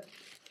what?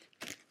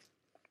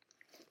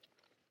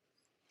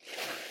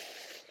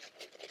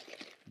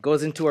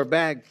 Goes into our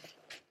bag.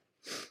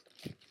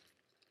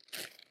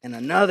 And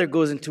another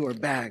goes into our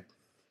bag.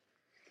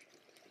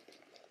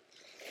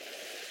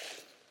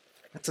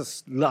 That's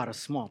a lot of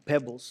small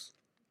pebbles.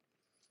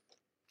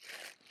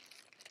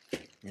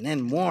 And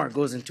then more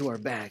goes into our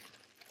bag.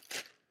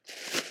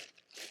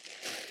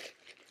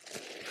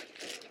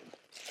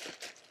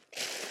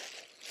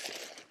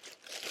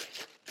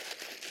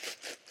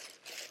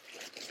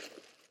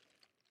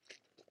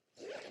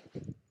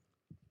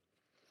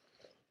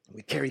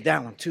 We carry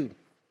that one too.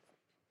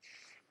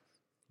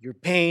 Your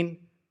pain,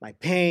 my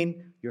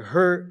pain, your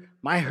hurt,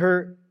 my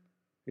hurt,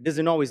 it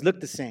doesn't always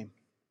look the same.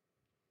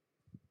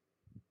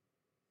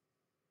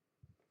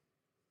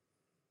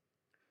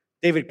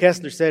 David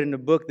Kessler said in the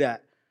book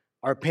that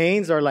our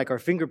pains are like our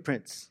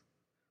fingerprints.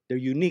 They're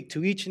unique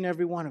to each and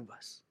every one of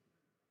us.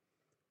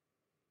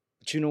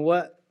 But you know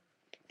what?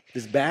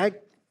 This bag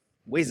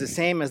weighs the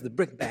same as the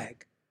brick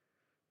bag.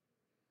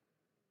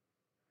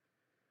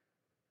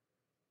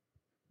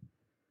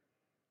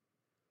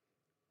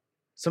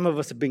 Some of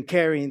us have been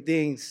carrying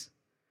things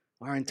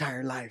our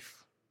entire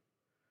life.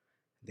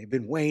 They've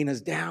been weighing us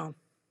down.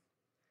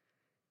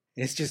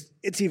 And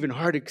it's even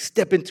hard to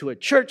step into a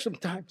church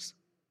sometimes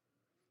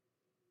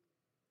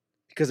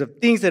because of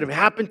things that have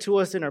happened to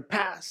us in our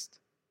past.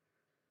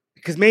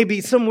 Because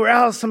maybe somewhere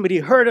else somebody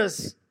hurt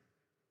us,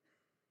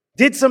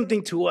 did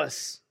something to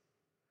us,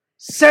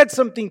 said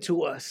something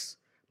to us,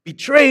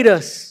 betrayed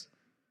us.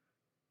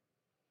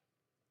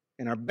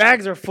 And our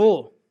bags are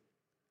full.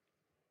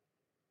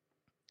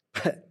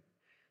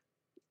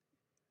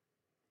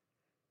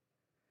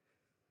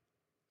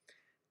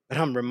 But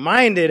I'm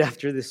reminded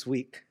after this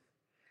week,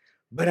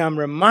 but I'm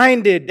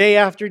reminded day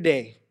after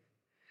day.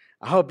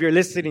 I hope you're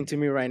listening to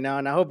me right now,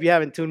 and I hope you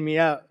haven't tuned me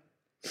out,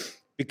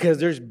 because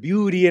there's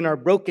beauty in our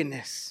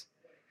brokenness.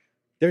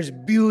 There's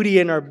beauty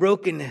in our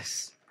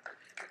brokenness.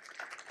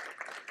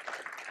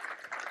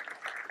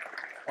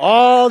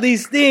 All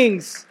these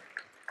things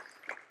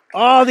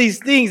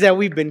that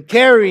we've been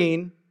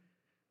carrying.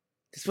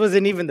 This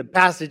wasn't even the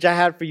passage I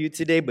had for you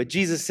today, but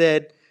Jesus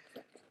said,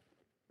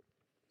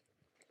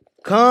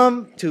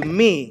 "Come to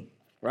me,"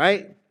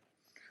 right?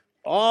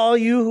 All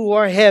you who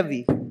are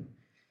heavy.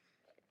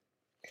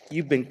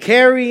 You've been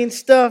carrying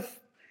stuff.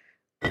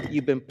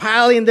 You've been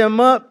piling them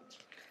up.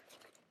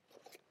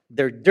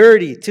 They're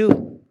dirty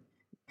too.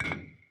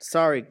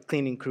 Sorry,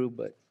 cleaning crew,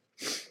 but.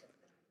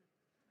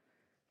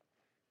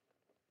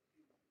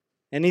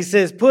 And he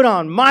says, "Put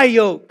on my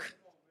yoke."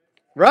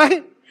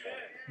 Right?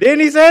 Didn't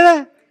he say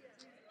that?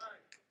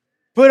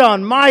 Put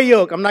on my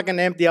yoke. I'm not going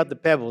to empty out the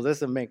pebbles.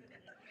 That's a make.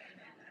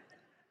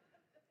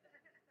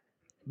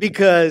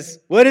 Because,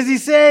 what does he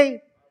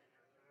say?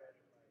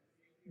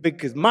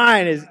 Because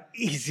mine is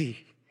easy.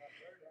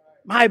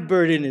 My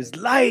burden is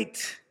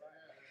light.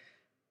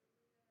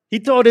 He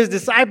told his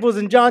disciples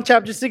in John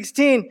chapter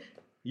 16,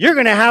 you're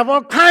going to have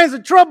all kinds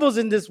of troubles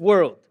in this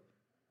world.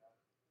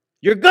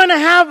 You're going to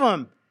have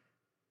them.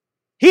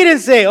 He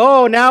didn't say,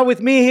 oh, now with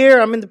me here,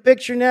 I'm in the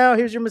picture now,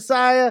 here's your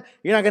Messiah,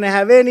 you're not going to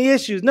have any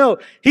issues. No,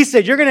 he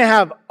said, you're going to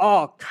have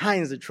all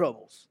kinds of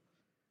troubles.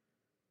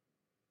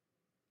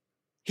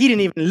 He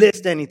didn't even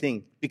list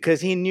anything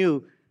because he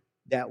knew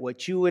that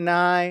what you and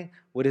I,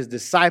 what his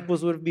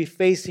disciples would be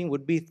facing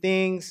would be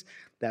things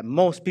that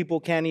most people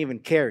can't even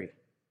carry.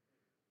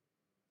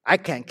 I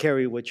can't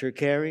carry what you're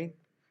carrying.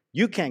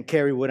 You can't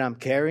carry what I'm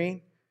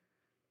carrying.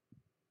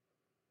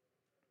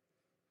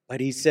 But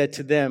he said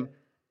to them,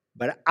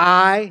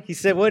 he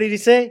said, what did he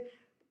say?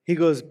 He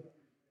goes,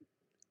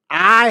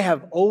 I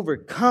have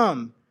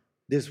overcome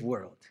this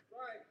world.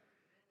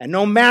 And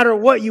no matter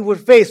what you would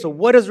face, so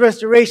what does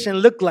restoration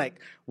look like?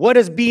 What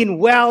does being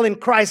well in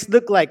Christ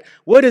look like?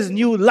 What does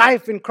new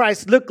life in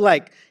Christ look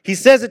like? He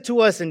says it to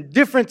us in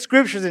different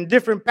scriptures and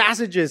different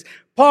passages.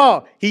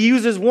 Paul, he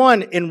uses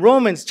one in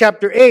Romans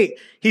chapter 8.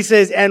 He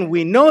says, and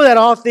we know that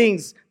all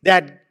things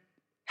that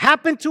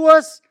happen to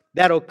us,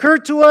 that occur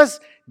to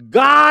us,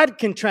 God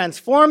can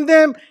transform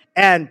them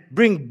and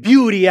bring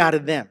beauty out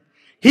of them.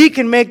 He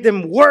can make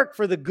them work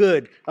for the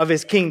good of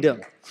his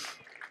kingdom.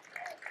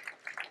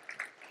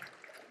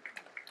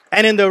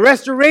 And in the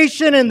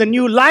restoration and the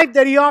new life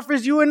that he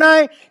offers you and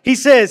I, he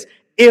says,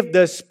 if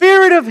the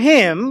spirit of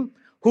him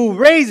who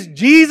raised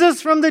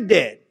Jesus from the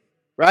dead,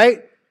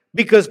 right?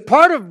 Because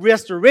part of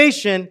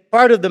restoration,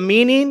 part of the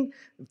meaning,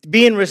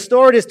 being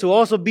restored is to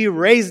also be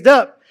raised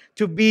up,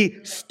 to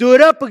be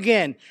stood up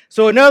again.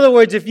 So in other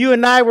words, if you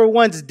and I were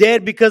once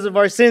dead because of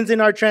our sins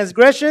and our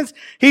transgressions,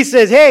 he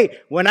says,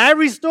 hey, when I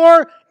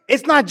restore,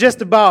 it's not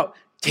just about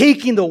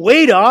taking the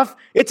weight off.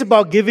 It's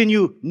about giving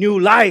you new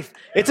life.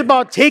 It's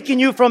about taking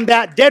you from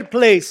that dead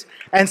place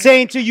and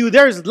saying to you,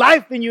 there's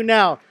life in you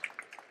now.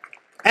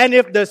 And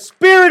if the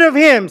spirit of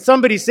him,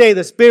 somebody say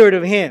the spirit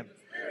of him.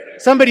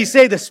 Somebody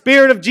say the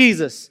spirit of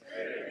Jesus.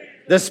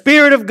 The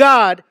spirit of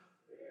God.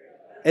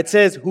 It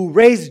says, who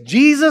raised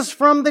Jesus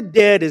from the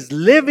dead is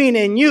living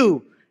in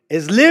you,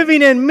 is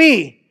living in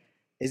me.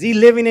 Is he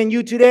living in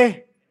you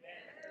today?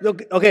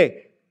 Look,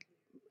 okay.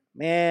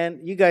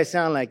 Man, you guys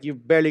sound like you're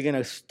barely going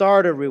to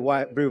start a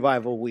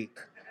revival week.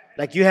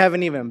 Like you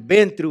haven't even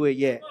been through it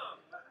yet.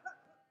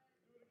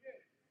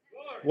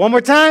 One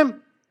more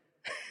time.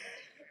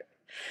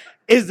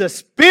 Is the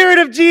Spirit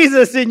of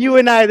Jesus in you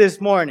and I this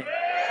morning?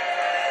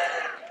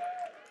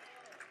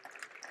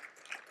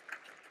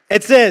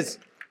 It says,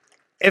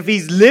 if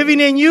he's living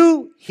in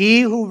you,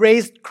 he who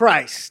raised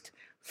Christ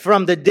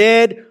from the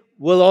dead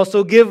will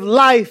also give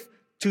life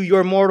to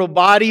your mortal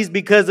bodies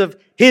because of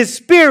his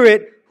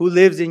Spirit who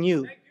lives in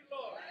you.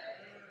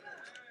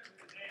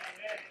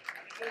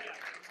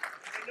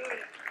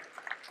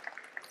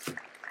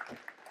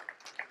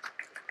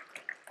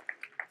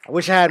 I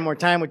wish I had more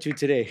time with you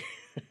today.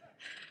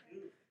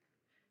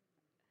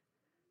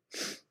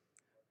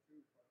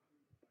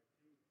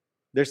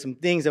 There's some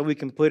things that we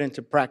can put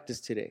into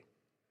practice today.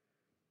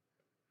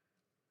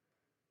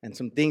 And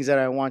some things that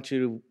I want you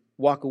to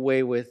walk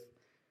away with.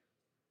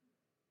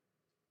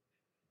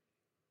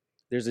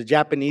 There's a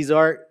Japanese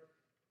art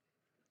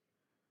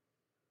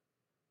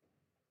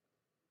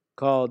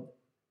called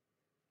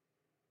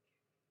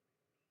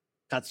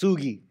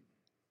Katsugi.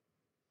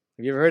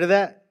 Have you ever heard of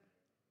that?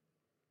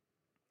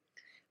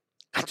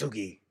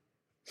 Katsugi.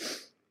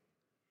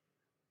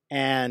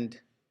 And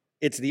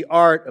it's the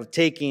art of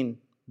taking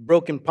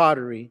broken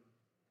pottery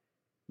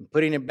and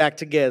putting it back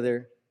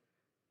together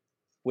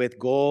with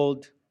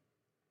gold,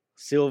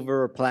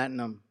 silver, or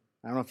platinum.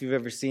 I don't know if you've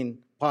ever seen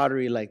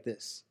pottery like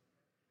this.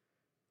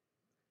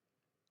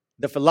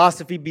 The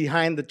philosophy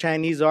behind the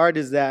Chinese art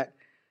is that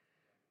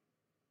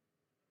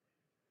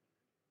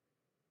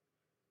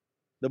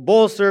the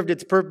bowl served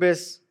its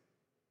purpose,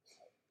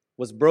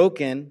 was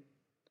broken,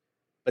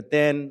 but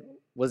then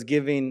was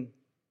giving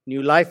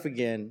new life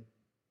again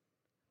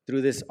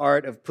through this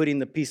art of putting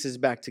the pieces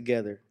back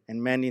together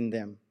and mending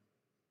them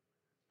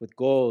with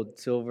gold,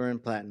 silver,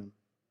 and platinum.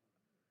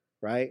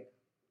 Right?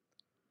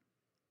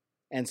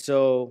 And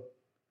so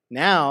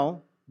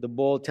now the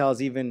bowl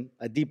tells even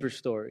a deeper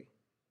story.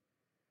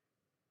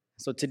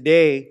 So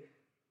today,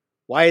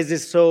 why is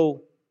this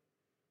so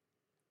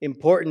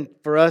important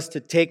for us to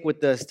take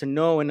with us, to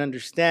know and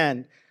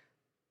understand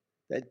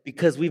that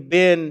because we've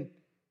been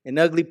in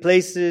ugly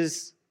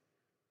places,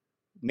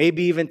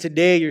 maybe even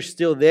today you're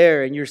still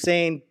there and you're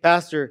saying,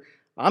 Pastor,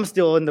 I'm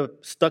still in the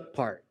stuck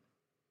part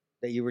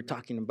that you were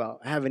talking about.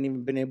 I haven't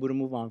even been able to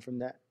move on from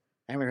that.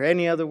 I haven't heard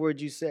any other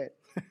words you said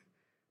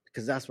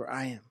because that's where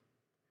I am.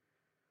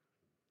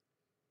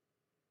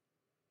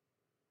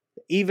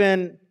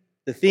 Even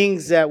the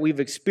things that we've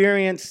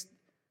experienced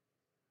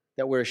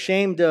that we're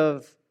ashamed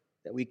of,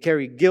 that we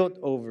carry guilt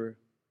over,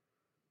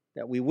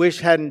 that we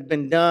wish hadn't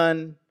been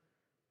done.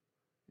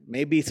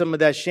 Maybe some of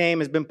that shame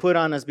has been put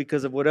on us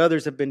because of what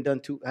others have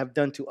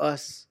done to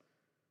us.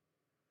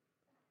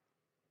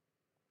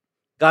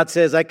 God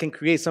says, I can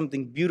create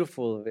something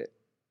beautiful of it.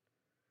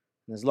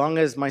 And as long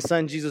as my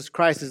son Jesus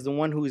Christ is the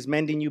one who is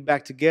mending you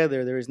back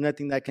together, there is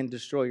nothing that can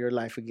destroy your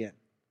life again.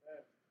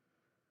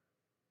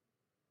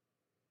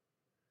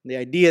 The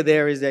idea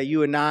there is that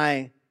you and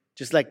I,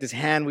 just like this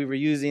hand we were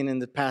using in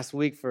the past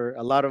week for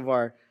a lot of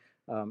our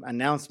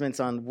announcements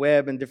on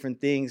web and different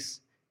things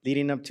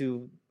leading up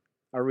to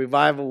our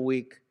revival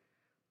week,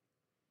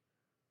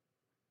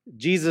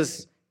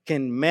 Jesus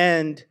can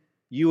mend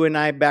you and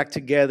I back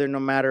together no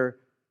matter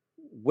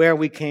where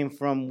we came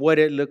from, what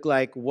it looked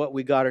like, what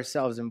we got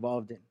ourselves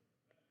involved in.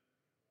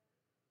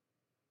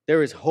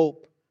 There is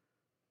hope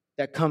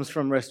that comes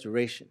from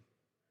restoration.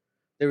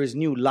 There is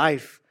new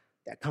life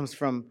that comes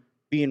from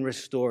being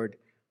restored.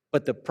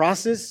 But the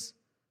process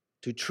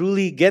to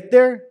truly get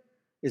there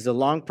is a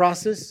long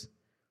process,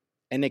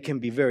 and it can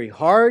be very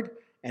hard,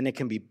 and it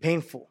can be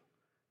painful,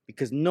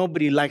 because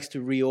nobody likes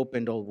to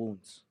reopen old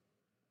wounds.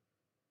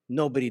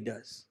 Nobody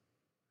does.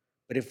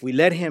 But if we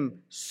let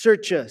him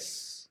search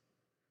us,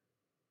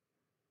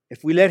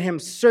 if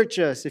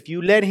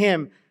you let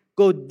him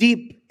go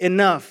deep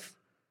enough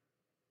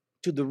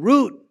to the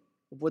root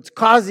of what's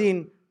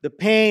causing the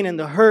pain and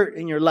the hurt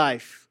in your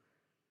life.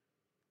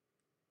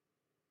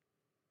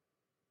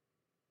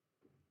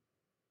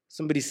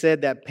 Somebody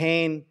said that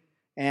pain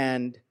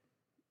and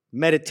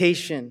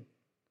meditation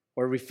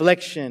or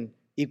reflection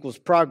equals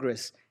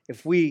progress.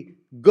 If we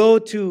go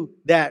to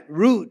that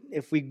root,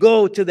 if we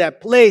go to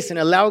that place and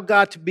allow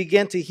God to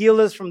begin to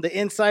heal us from the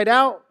inside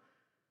out,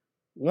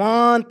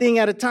 one thing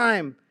at a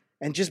time,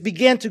 and just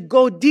begin to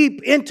go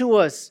deep into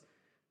us,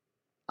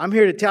 I'm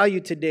here to tell you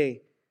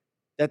today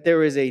that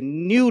there is a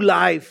new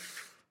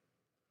life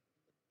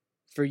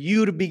for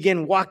you to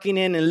begin walking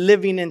in and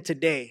living in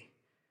today.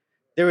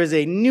 There is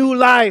a new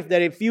life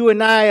that if you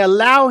and I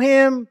allow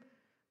him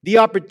the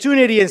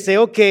opportunity and say,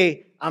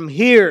 okay, I'm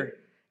here.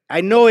 I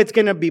know it's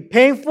going to be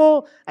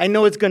painful. I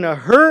know it's going to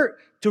hurt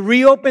to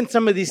reopen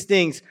some of these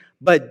things.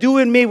 But do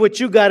in me what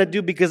you got to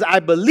do, because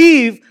I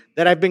believe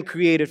that I've been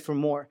created for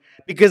more.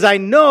 Because I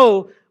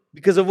know,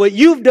 because of what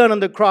you've done on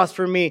the cross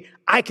for me,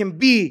 I can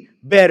be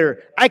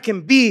better. I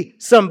can be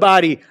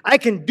somebody. I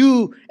can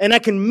do and I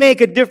can make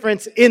a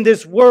difference in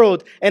this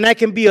world. And I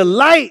can be a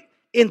light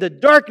in the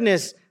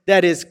darkness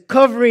that is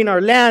covering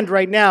our land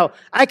right now.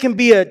 I can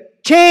be a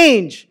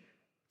change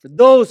for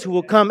those who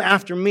will come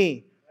after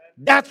me.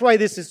 That's why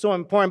this is so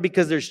important,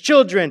 because there's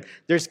children,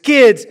 there's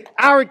kids,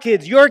 our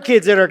kids, your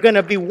kids that are going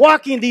to be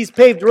walking these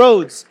paved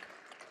roads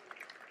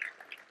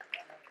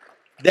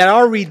that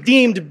are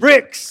redeemed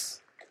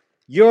bricks.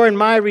 Your and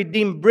my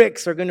redeemed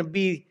bricks are going to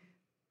be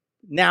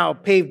now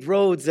paved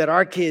roads that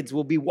our kids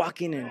will be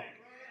walking in.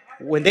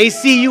 When they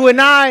see you and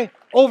I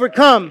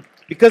overcome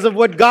because of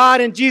what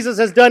God and Jesus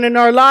has done in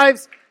our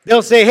lives,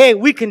 they'll say, hey,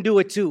 we can do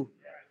it too.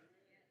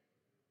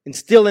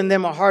 Instill in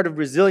them a heart of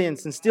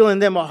resilience. Instill in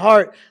them a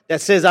heart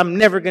that says, I'm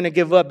never going to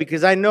give up,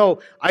 because I know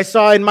I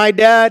saw in my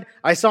dad,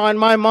 I saw in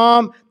my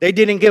mom, they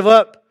didn't give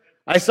up.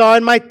 I saw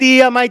in my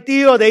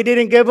tío, they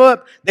didn't give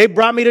up. They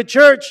brought me to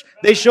church.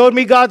 They showed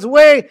me God's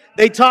way.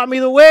 They taught me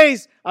the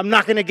ways. I'm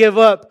not going to give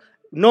up.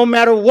 No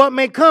matter what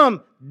may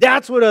come,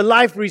 that's what a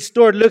life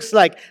restored looks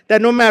like.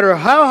 That no matter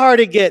how hard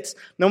it gets,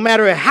 no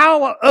matter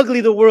how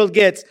ugly the world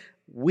gets,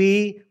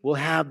 we will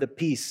have the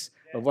peace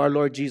of our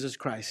Lord Jesus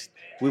Christ.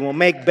 We will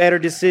make better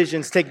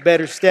decisions, take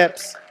better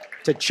steps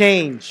to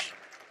change.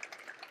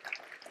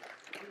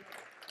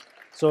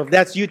 So if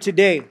that's you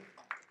today,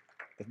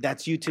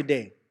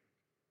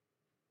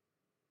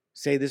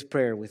 say this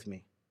prayer with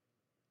me.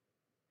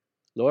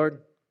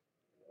 Lord,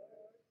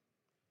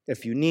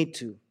 if you need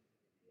to,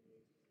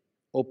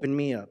 open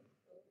me up.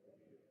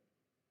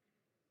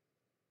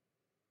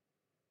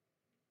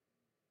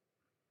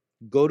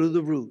 Go to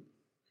the root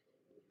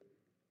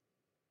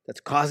that's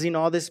causing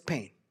all this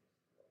pain.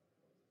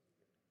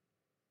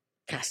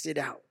 Cast it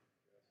out.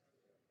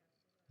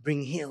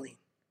 Bring healing.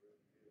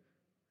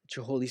 Let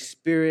your Holy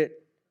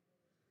Spirit,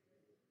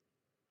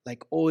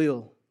 like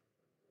oil,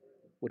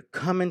 would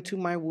come into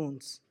my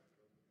wounds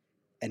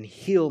and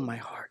heal my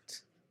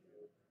heart.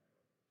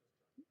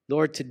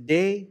 Lord,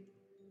 today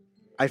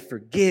I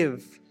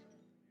forgive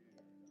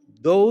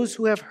those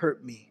who have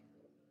hurt me.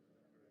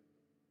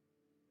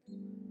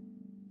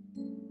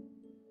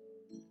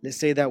 Let's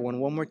say that one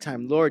more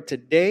time. Lord,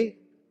 today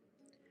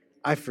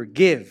I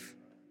forgive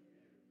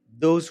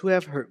those who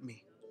have hurt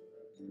me.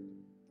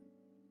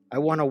 I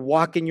want to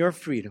walk in your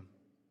freedom.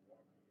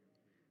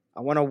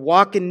 I want to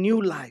walk in new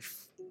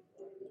life.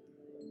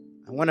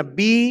 I want to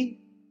be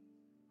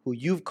who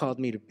you've called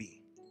me to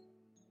be.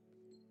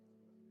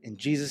 In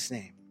Jesus'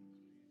 name,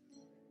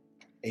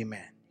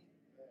 amen.